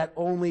eyes that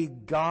only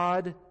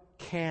God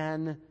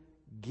can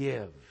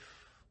give.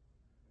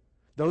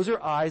 Those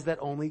are eyes that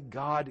only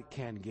God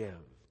can give.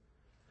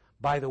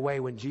 By the way,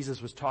 when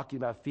Jesus was talking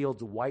about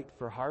fields white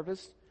for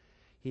harvest,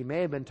 he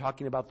may have been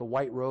talking about the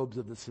white robes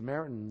of the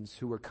Samaritans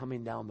who were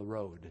coming down the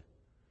road.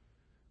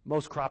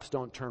 Most crops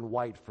don't turn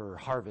white for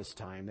harvest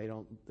time.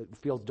 The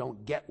fields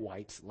don't get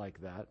white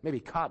like that. Maybe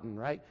cotton,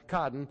 right?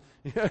 Cotton.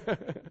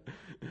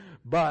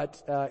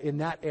 But in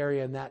that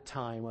area, in that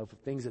time of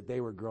things that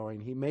they were growing,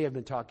 he may have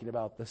been talking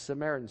about the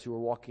Samaritans who were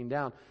walking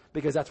down,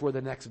 because that's where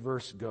the next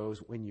verse goes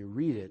when you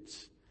read it.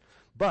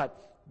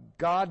 But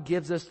God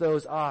gives us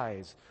those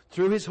eyes.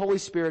 Through his Holy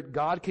Spirit,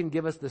 God can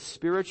give us the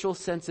spiritual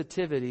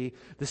sensitivity,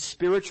 the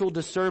spiritual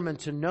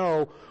discernment to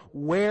know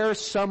where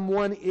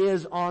someone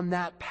is on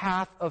that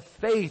path of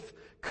faith,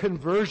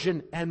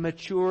 conversion, and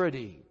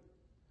maturity.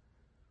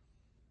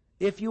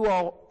 If you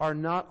all are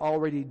not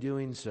already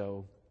doing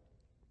so,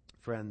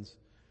 friends,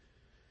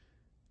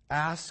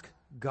 ask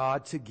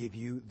God to give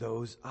you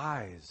those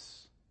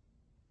eyes,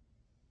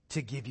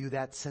 to give you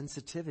that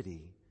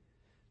sensitivity,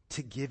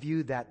 to give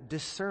you that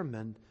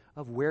discernment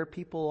of where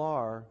people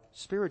are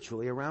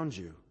spiritually around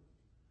you.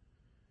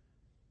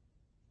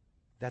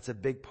 That's a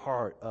big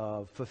part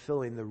of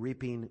fulfilling the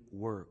reaping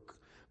work.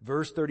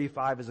 Verse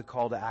 35 is a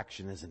call to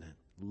action, isn't it?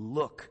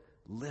 Look,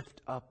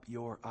 lift up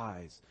your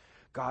eyes.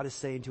 God is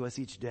saying to us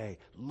each day,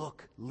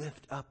 look,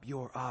 lift up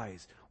your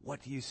eyes.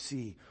 What do you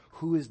see?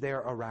 Who is there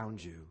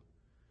around you?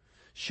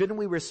 Shouldn't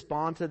we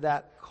respond to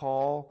that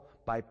call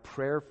by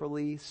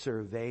prayerfully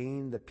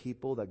surveying the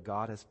people that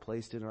God has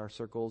placed in our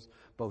circles,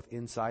 both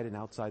inside and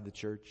outside the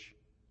church?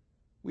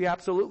 We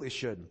absolutely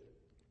should.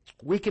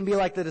 We can be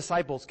like the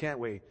disciples, can't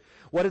we?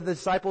 What did the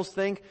disciples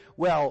think?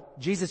 Well,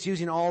 Jesus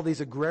using all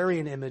these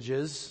agrarian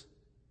images,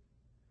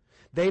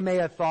 they may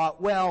have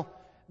thought, well,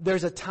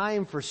 there's a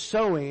time for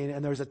sowing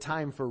and there's a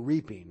time for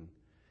reaping.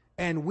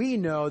 And we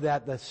know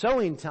that the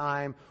sowing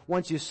time,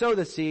 once you sow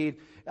the seed,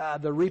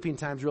 the reaping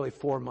time is really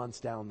 4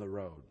 months down the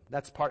road.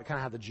 That's kind of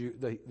how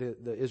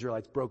the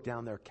Israelites broke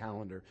down their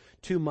calendar.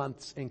 2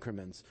 months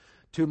increments.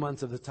 2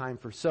 months of the time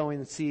for sowing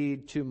the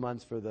seed, 2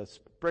 months for the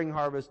spring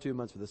harvest, 2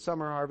 months for the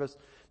summer harvest.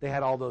 They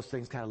had all those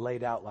things kind of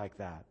laid out like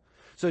that.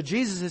 So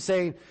Jesus is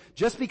saying,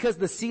 just because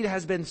the seed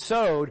has been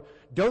sowed,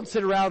 don't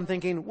sit around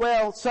thinking,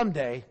 well,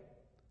 someday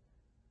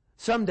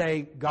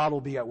God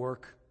will be at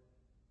work.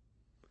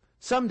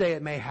 Someday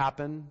it may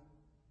happen.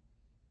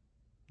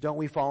 Don't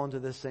we fall into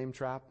this same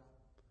trap?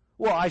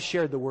 Well, I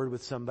shared the word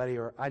with somebody,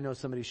 or I know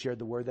somebody shared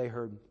the word. They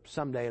heard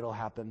someday it'll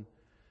happen.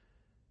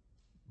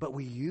 But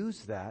we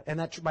use that, and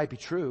that might be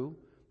true,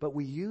 but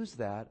we use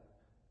that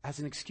as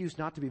an excuse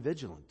not to be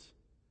vigilant.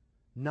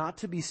 Not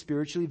to be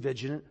spiritually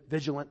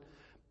vigilant,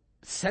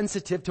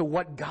 sensitive to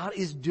what God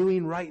is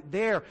doing right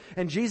there.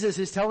 And Jesus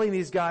is telling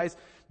these guys,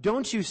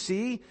 don't you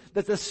see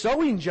that the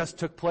sowing just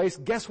took place?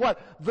 Guess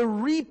what? The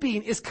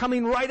reaping is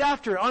coming right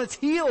after, on its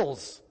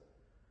heels.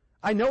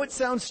 I know it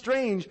sounds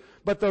strange,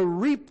 but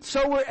the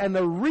sower and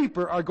the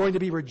reaper are going to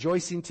be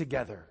rejoicing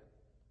together.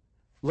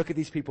 Look at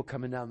these people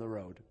coming down the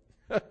road.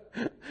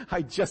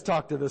 I just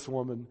talked to this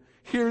woman.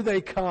 Here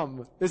they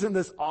come. Isn't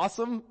this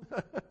awesome?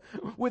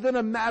 Within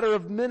a matter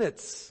of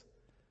minutes.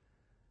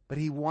 But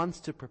he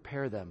wants to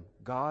prepare them.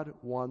 God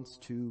wants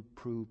to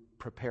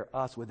prepare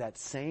us with that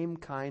same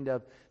kind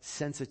of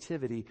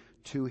sensitivity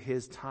to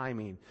his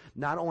timing.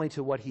 Not only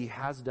to what he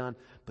has done,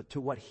 but to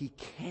what he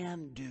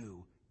can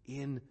do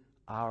in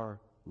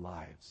our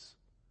lives.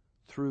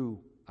 Through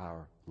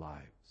our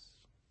lives.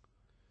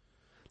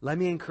 Let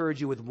me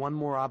encourage you with one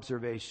more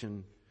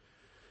observation,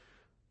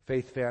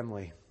 Faith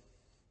family.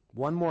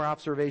 One more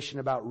observation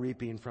about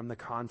reaping from the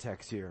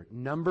context here.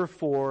 Number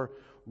 4,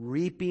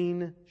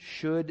 reaping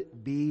should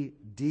be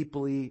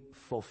deeply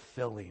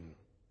fulfilling.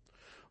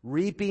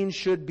 Reaping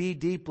should be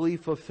deeply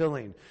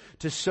fulfilling.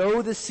 To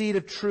sow the seed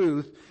of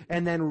truth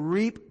and then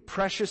reap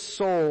precious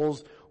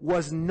souls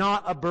was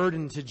not a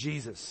burden to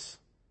Jesus.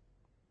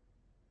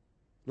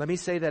 Let me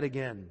say that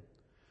again.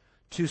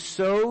 to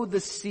sow the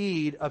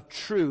seed of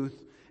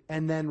truth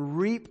and then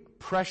reap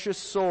precious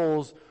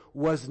souls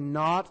was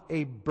not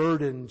a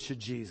burden to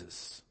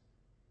Jesus.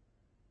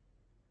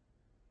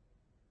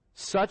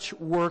 Such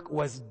work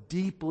was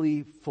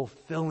deeply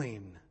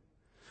fulfilling.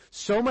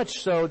 So much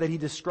so that he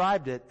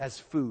described it as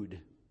food.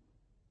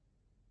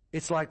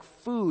 It's like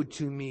food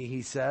to me,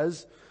 he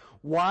says.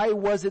 Why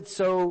was it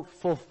so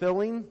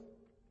fulfilling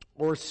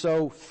or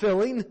so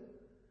filling?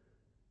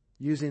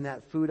 Using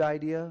that food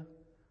idea.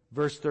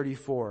 Verse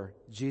 34,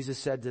 Jesus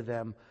said to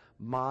them,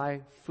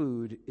 my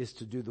food is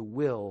to do the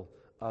will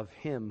of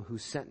him who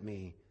sent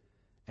me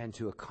and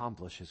to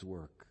accomplish his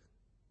work.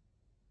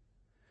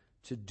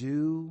 To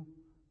do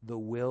the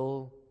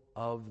will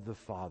of the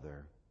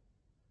Father.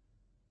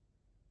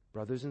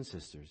 Brothers and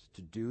sisters,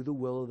 to do the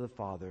will of the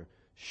Father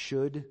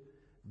should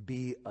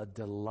be a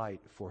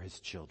delight for his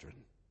children.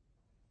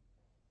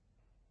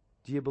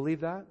 Do you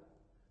believe that?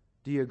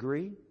 Do you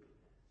agree?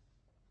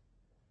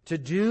 To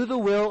do the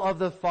will of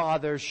the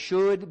Father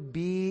should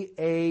be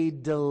a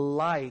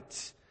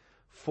delight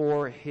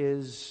for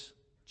his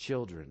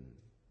children.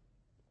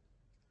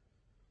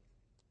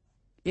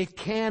 It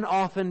can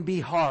often be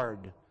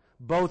hard,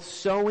 both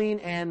sowing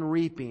and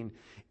reaping.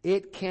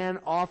 It can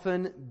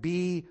often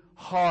be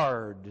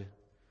hard,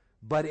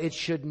 but it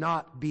should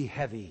not be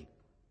heavy.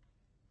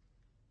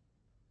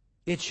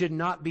 It should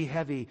not be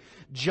heavy.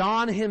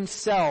 John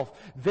himself,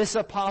 this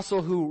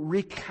apostle who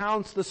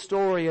recounts the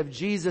story of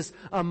Jesus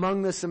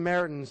among the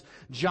Samaritans,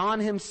 John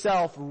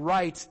himself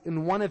writes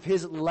in one of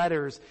his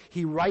letters,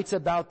 he writes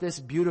about this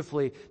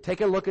beautifully.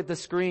 Take a look at the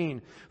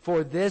screen.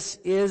 For this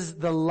is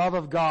the love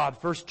of God,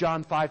 1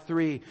 John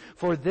 5:3.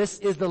 For this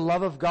is the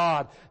love of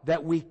God,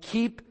 that we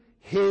keep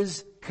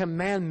his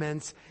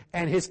commandments,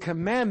 and his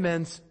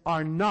commandments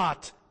are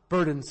not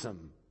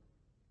burdensome.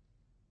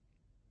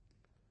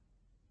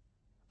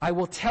 I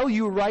will tell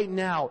you right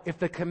now, if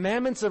the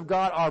commandments of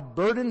God are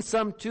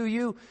burdensome to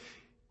you,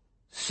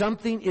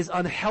 something is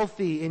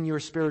unhealthy in your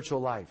spiritual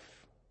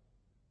life.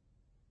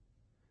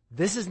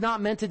 This is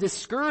not meant to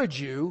discourage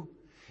you.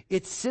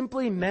 It's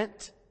simply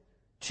meant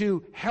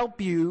to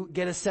help you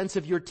get a sense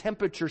of your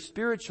temperature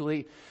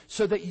spiritually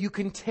so that you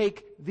can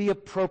take the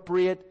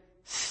appropriate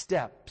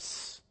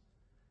steps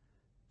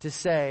to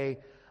say,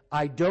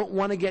 I don't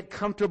want to get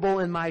comfortable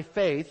in my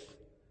faith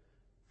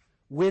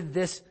with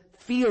this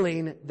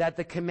feeling that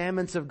the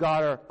commandments of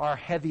God are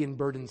heavy and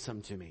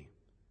burdensome to me.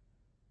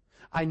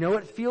 I know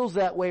it feels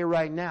that way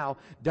right now.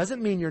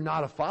 Doesn't mean you're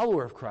not a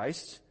follower of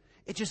Christ.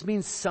 It just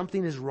means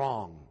something is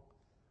wrong.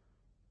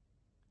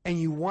 And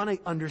you want to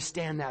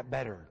understand that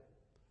better.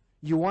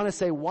 You want to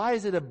say, why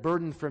is it a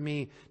burden for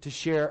me to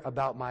share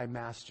about my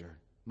Master,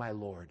 my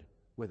Lord,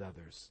 with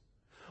others?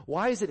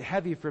 Why is it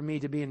heavy for me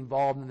to be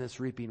involved in this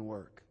reaping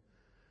work?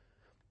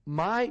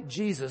 My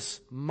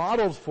Jesus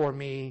modeled for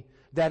me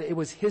that it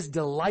was his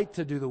delight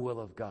to do the will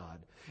of God.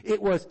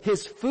 It was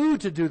his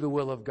food to do the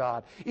will of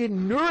God. It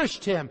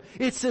nourished him.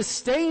 It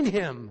sustained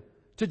him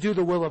to do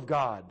the will of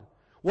God.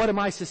 What am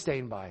I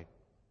sustained by?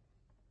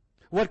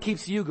 What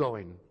keeps you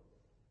going?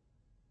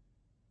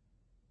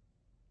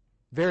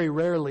 Very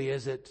rarely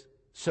is it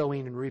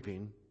sowing and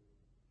reaping.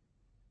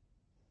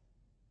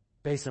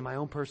 Based on my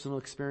own personal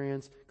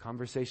experience,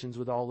 conversations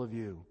with all of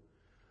you,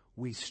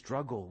 we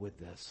struggle with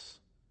this.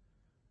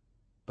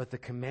 But the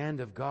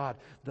command of God,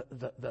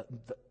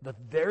 the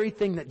very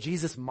thing that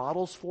Jesus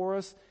models for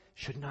us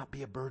should not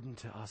be a burden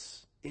to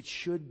us. It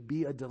should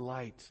be a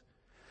delight.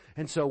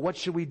 And so what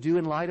should we do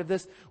in light of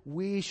this?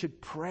 We should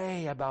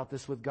pray about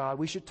this with God.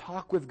 We should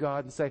talk with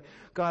God and say,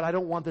 God, I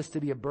don't want this to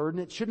be a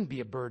burden. It shouldn't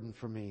be a burden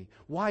for me.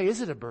 Why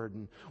is it a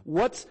burden?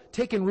 What's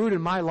taken root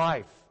in my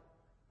life?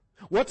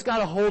 What's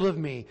got a hold of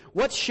me?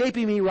 What's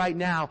shaping me right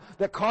now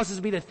that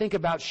causes me to think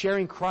about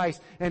sharing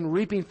Christ and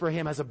reaping for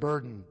him as a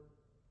burden?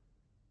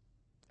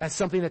 As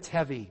something that's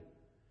heavy.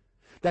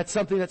 That's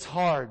something that's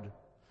hard.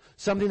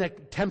 Something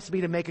that tempts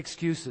me to make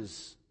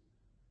excuses.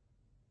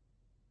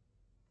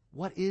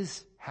 What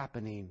is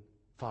happening,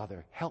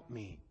 Father? Help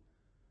me.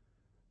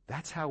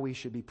 That's how we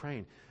should be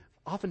praying.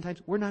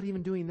 Oftentimes, we're not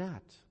even doing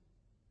that.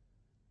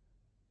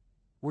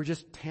 We're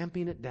just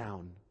tamping it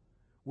down.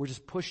 We're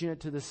just pushing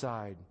it to the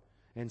side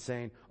and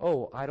saying,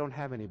 oh, I don't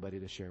have anybody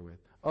to share with.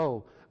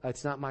 Oh,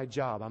 it's not my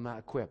job. I'm not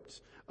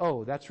equipped.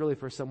 Oh, that's really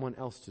for someone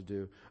else to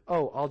do.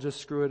 Oh, I'll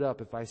just screw it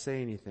up if I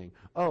say anything.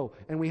 Oh,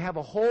 and we have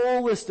a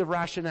whole list of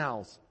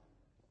rationales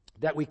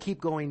that we keep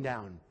going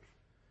down.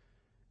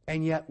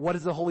 And yet, what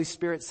does the Holy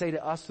Spirit say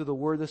to us through the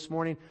Word this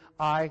morning?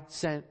 I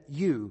sent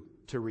you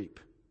to reap.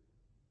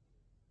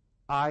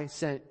 I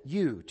sent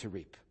you to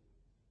reap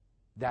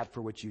that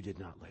for which you did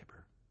not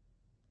labor.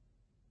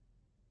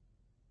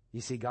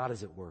 You see, God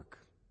is at work.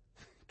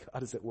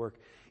 God is at work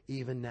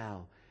even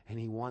now. And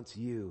he wants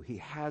you. He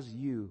has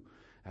you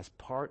as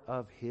part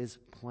of his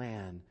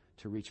plan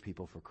to reach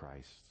people for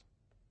Christ.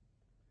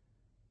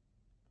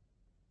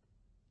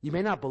 You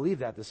may not believe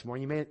that this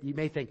morning. You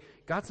may think,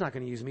 God's not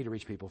going to use me to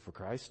reach people for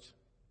Christ.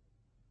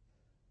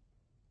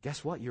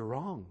 Guess what? You're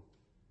wrong.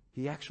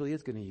 He actually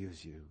is going to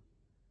use you.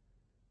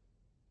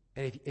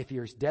 And if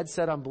you're dead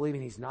set on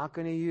believing He's not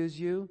going to use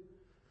you,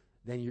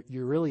 then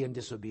you're really in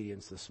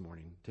disobedience this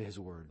morning to His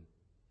word.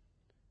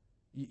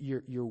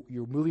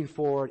 You're moving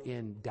forward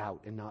in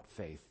doubt and not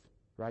faith,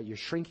 right? You're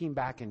shrinking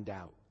back in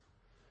doubt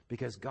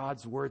because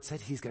God's word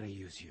said He's going to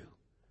use you.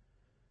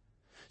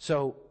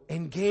 So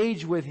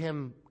engage with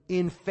Him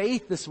in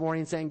faith this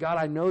morning, saying, God,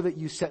 I know that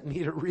you sent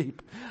me to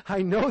reap.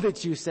 I know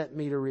that you sent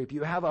me to reap.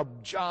 You have a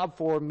job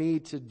for me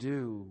to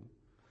do.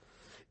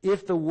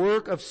 If the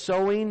work of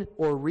sowing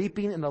or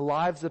reaping in the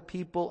lives of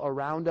people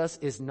around us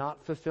is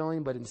not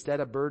fulfilling, but instead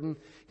a burden,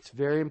 it's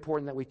very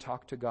important that we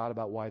talk to God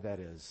about why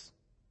that is.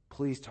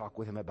 Please talk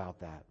with Him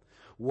about that.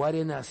 What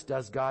in us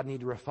does God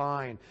need to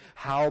refine?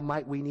 How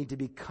might we need to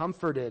be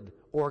comforted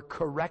or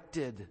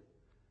corrected?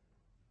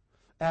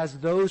 As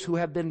those who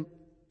have been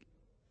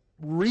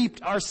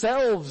reaped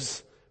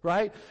ourselves,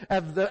 right?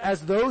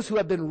 As those who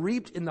have been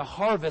reaped in the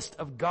harvest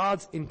of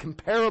God's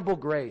incomparable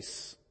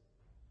grace.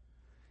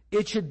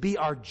 It should be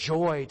our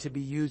joy to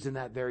be used in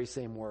that very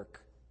same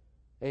work.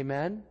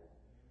 Amen?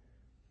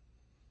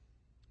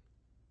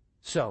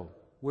 So,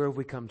 where have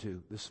we come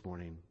to this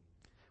morning?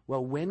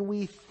 Well, when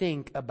we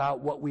think about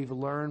what we've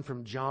learned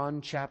from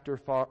John chapter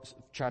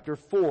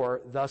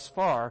 4 thus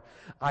far,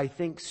 I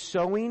think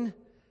sowing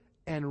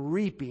and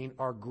reaping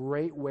are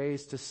great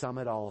ways to sum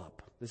it all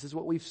up. This is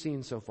what we've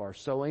seen so far,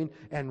 sowing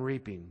and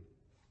reaping.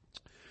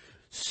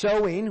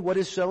 Sowing, what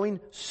is sowing?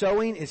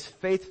 Sowing is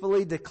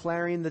faithfully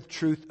declaring the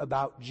truth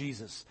about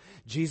Jesus.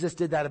 Jesus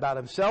did that about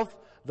Himself.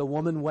 The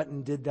woman went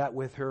and did that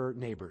with her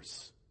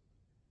neighbors.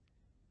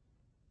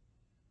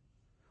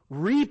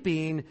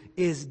 Reaping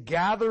is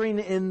gathering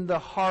in the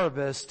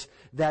harvest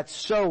that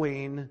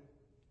sowing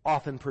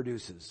often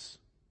produces.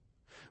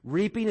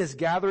 Reaping is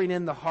gathering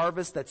in the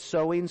harvest that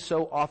sowing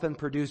so often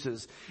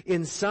produces.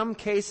 In some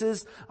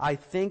cases, I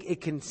think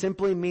it can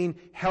simply mean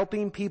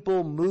helping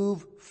people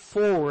move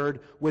forward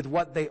with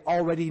what they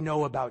already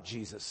know about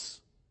Jesus.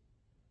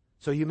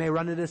 So you may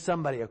run into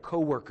somebody, a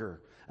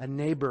coworker, a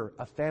neighbor,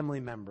 a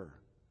family member,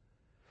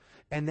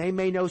 and they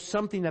may know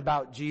something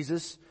about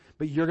Jesus,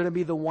 but you're going to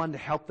be the one to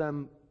help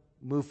them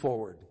move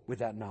forward with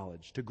that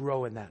knowledge, to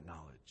grow in that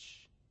knowledge.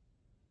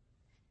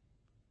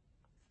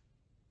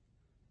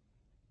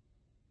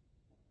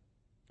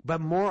 But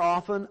more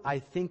often, I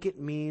think it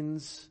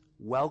means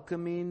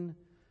welcoming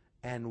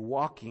and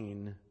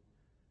walking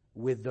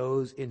with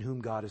those in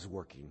whom God is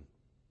working.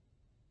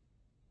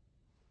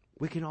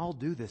 We can all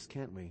do this,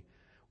 can't we?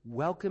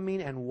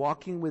 Welcoming and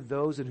walking with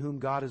those in whom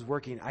God is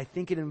working. I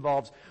think it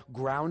involves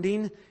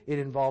grounding, it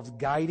involves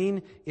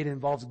guiding, it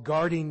involves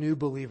guarding new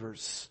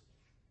believers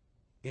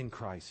in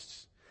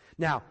Christ.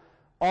 Now,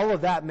 all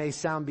of that may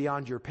sound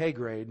beyond your pay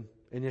grade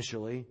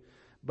initially,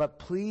 but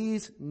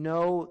please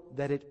know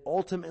that it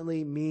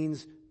ultimately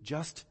means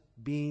just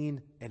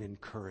being an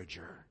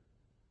encourager.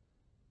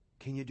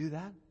 Can you do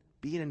that?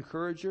 Be an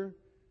encourager?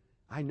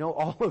 I know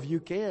all of you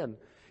can.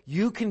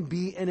 You can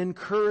be an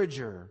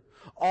encourager.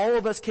 All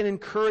of us can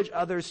encourage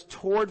others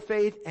toward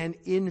faith and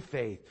in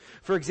faith.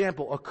 For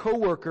example, a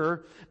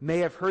coworker may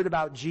have heard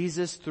about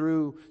Jesus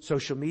through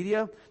social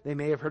media. They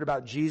may have heard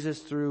about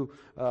Jesus through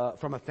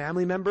from a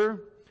family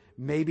member.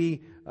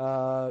 Maybe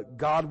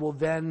God will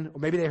then, or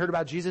maybe they heard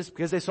about Jesus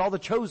because they saw The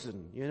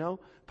Chosen,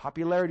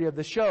 popularity of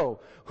the show.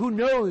 Who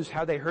knows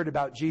how they heard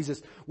about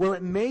Jesus? Well,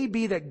 it may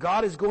be that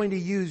God is going to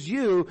use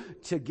you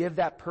to give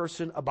that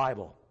person a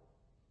Bible,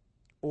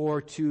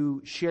 or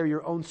to share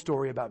your own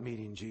story about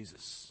meeting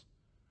Jesus,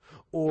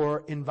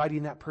 or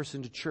inviting that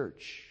person to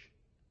church.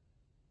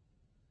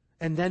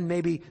 And then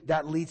maybe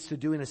that leads to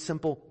doing a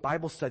simple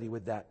Bible study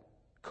with that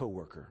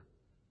coworker.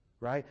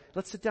 Right?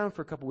 Let's sit down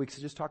for a couple weeks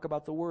and just talk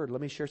about the Word. Let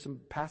me share some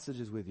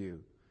passages with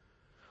you.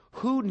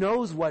 Who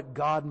knows what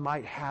God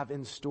might have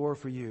in store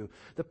for you?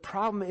 The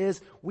problem is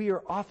we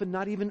are often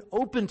not even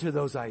open to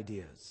those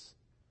ideas.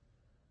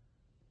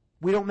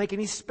 We don't make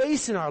any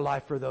space in our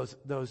life for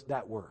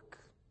that work.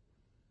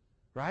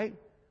 Right?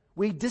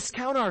 We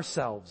discount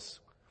ourselves.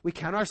 We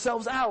count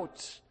ourselves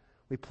out.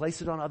 We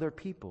place it on other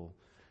people.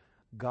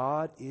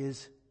 God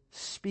is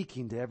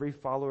speaking to every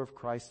follower of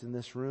Christ in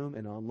this room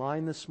and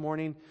online this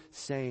morning,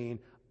 saying,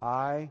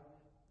 I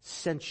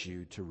sent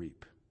you to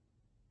reap.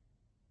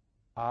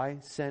 I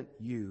sent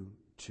you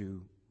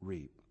to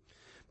reap.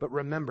 But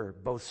remember,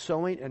 both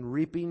sowing and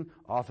reaping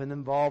often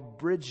involve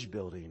bridge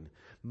building,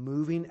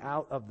 moving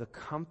out of the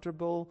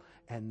comfortable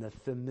and the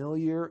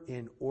familiar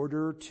in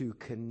order to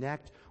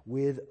connect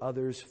with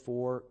others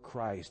for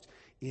Christ,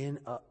 in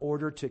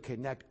order to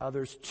connect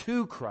others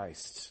to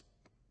Christ.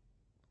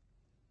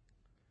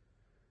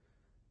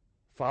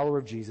 Follower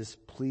of Jesus,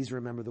 please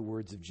remember the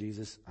words of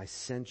Jesus. I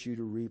sent you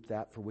to reap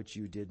that for which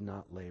you did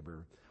not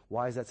labor.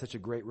 Why is that such a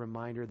great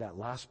reminder? That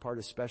last part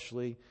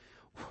especially.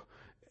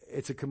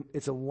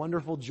 It's a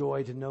wonderful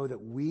joy to know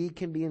that we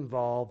can be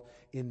involved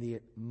in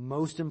the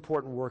most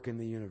important work in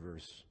the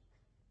universe.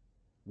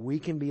 We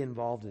can be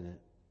involved in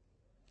it.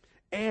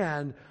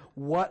 And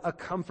what a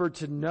comfort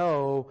to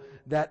know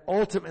that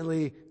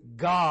ultimately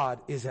God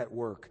is at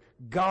work.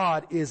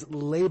 God is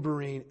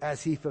laboring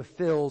as he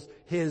fulfills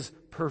his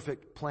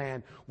perfect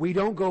plan. We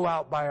don't go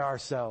out by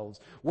ourselves.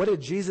 What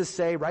did Jesus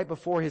say right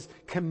before his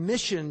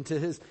commission to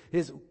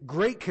his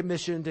great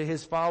commission to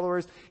his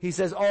followers? He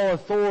says, all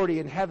authority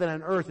in heaven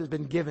and earth has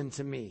been given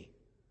to me.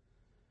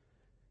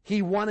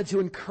 He wanted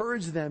to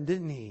encourage them,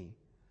 didn't he?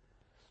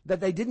 That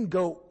they didn't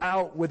go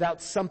out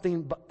without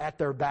something at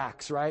their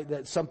backs, right?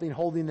 That something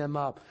holding them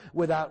up,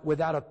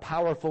 without a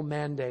powerful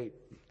mandate.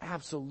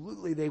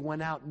 Absolutely, they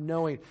went out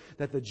knowing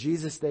that the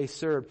Jesus they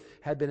served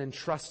had been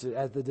entrusted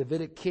as the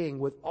Davidic king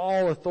with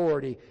all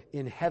authority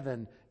in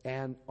heaven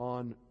and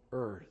on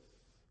earth.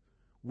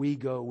 We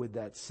go with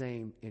that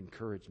same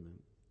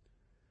encouragement.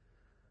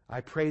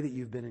 I pray that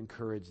you've been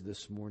encouraged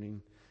this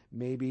morning.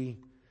 Maybe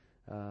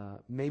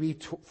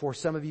for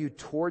some of you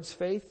towards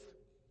faith,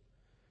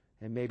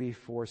 and maybe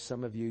for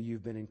some of you,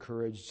 you've been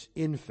encouraged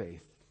in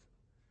faith.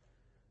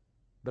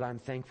 But I'm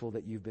thankful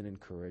that you've been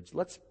encouraged.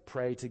 Let's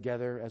pray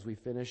together as we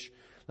finish.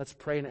 Let's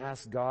pray and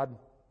ask God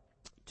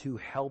to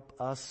help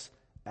us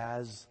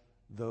as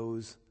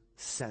those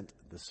sent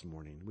this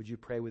morning. Would you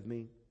pray with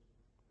me?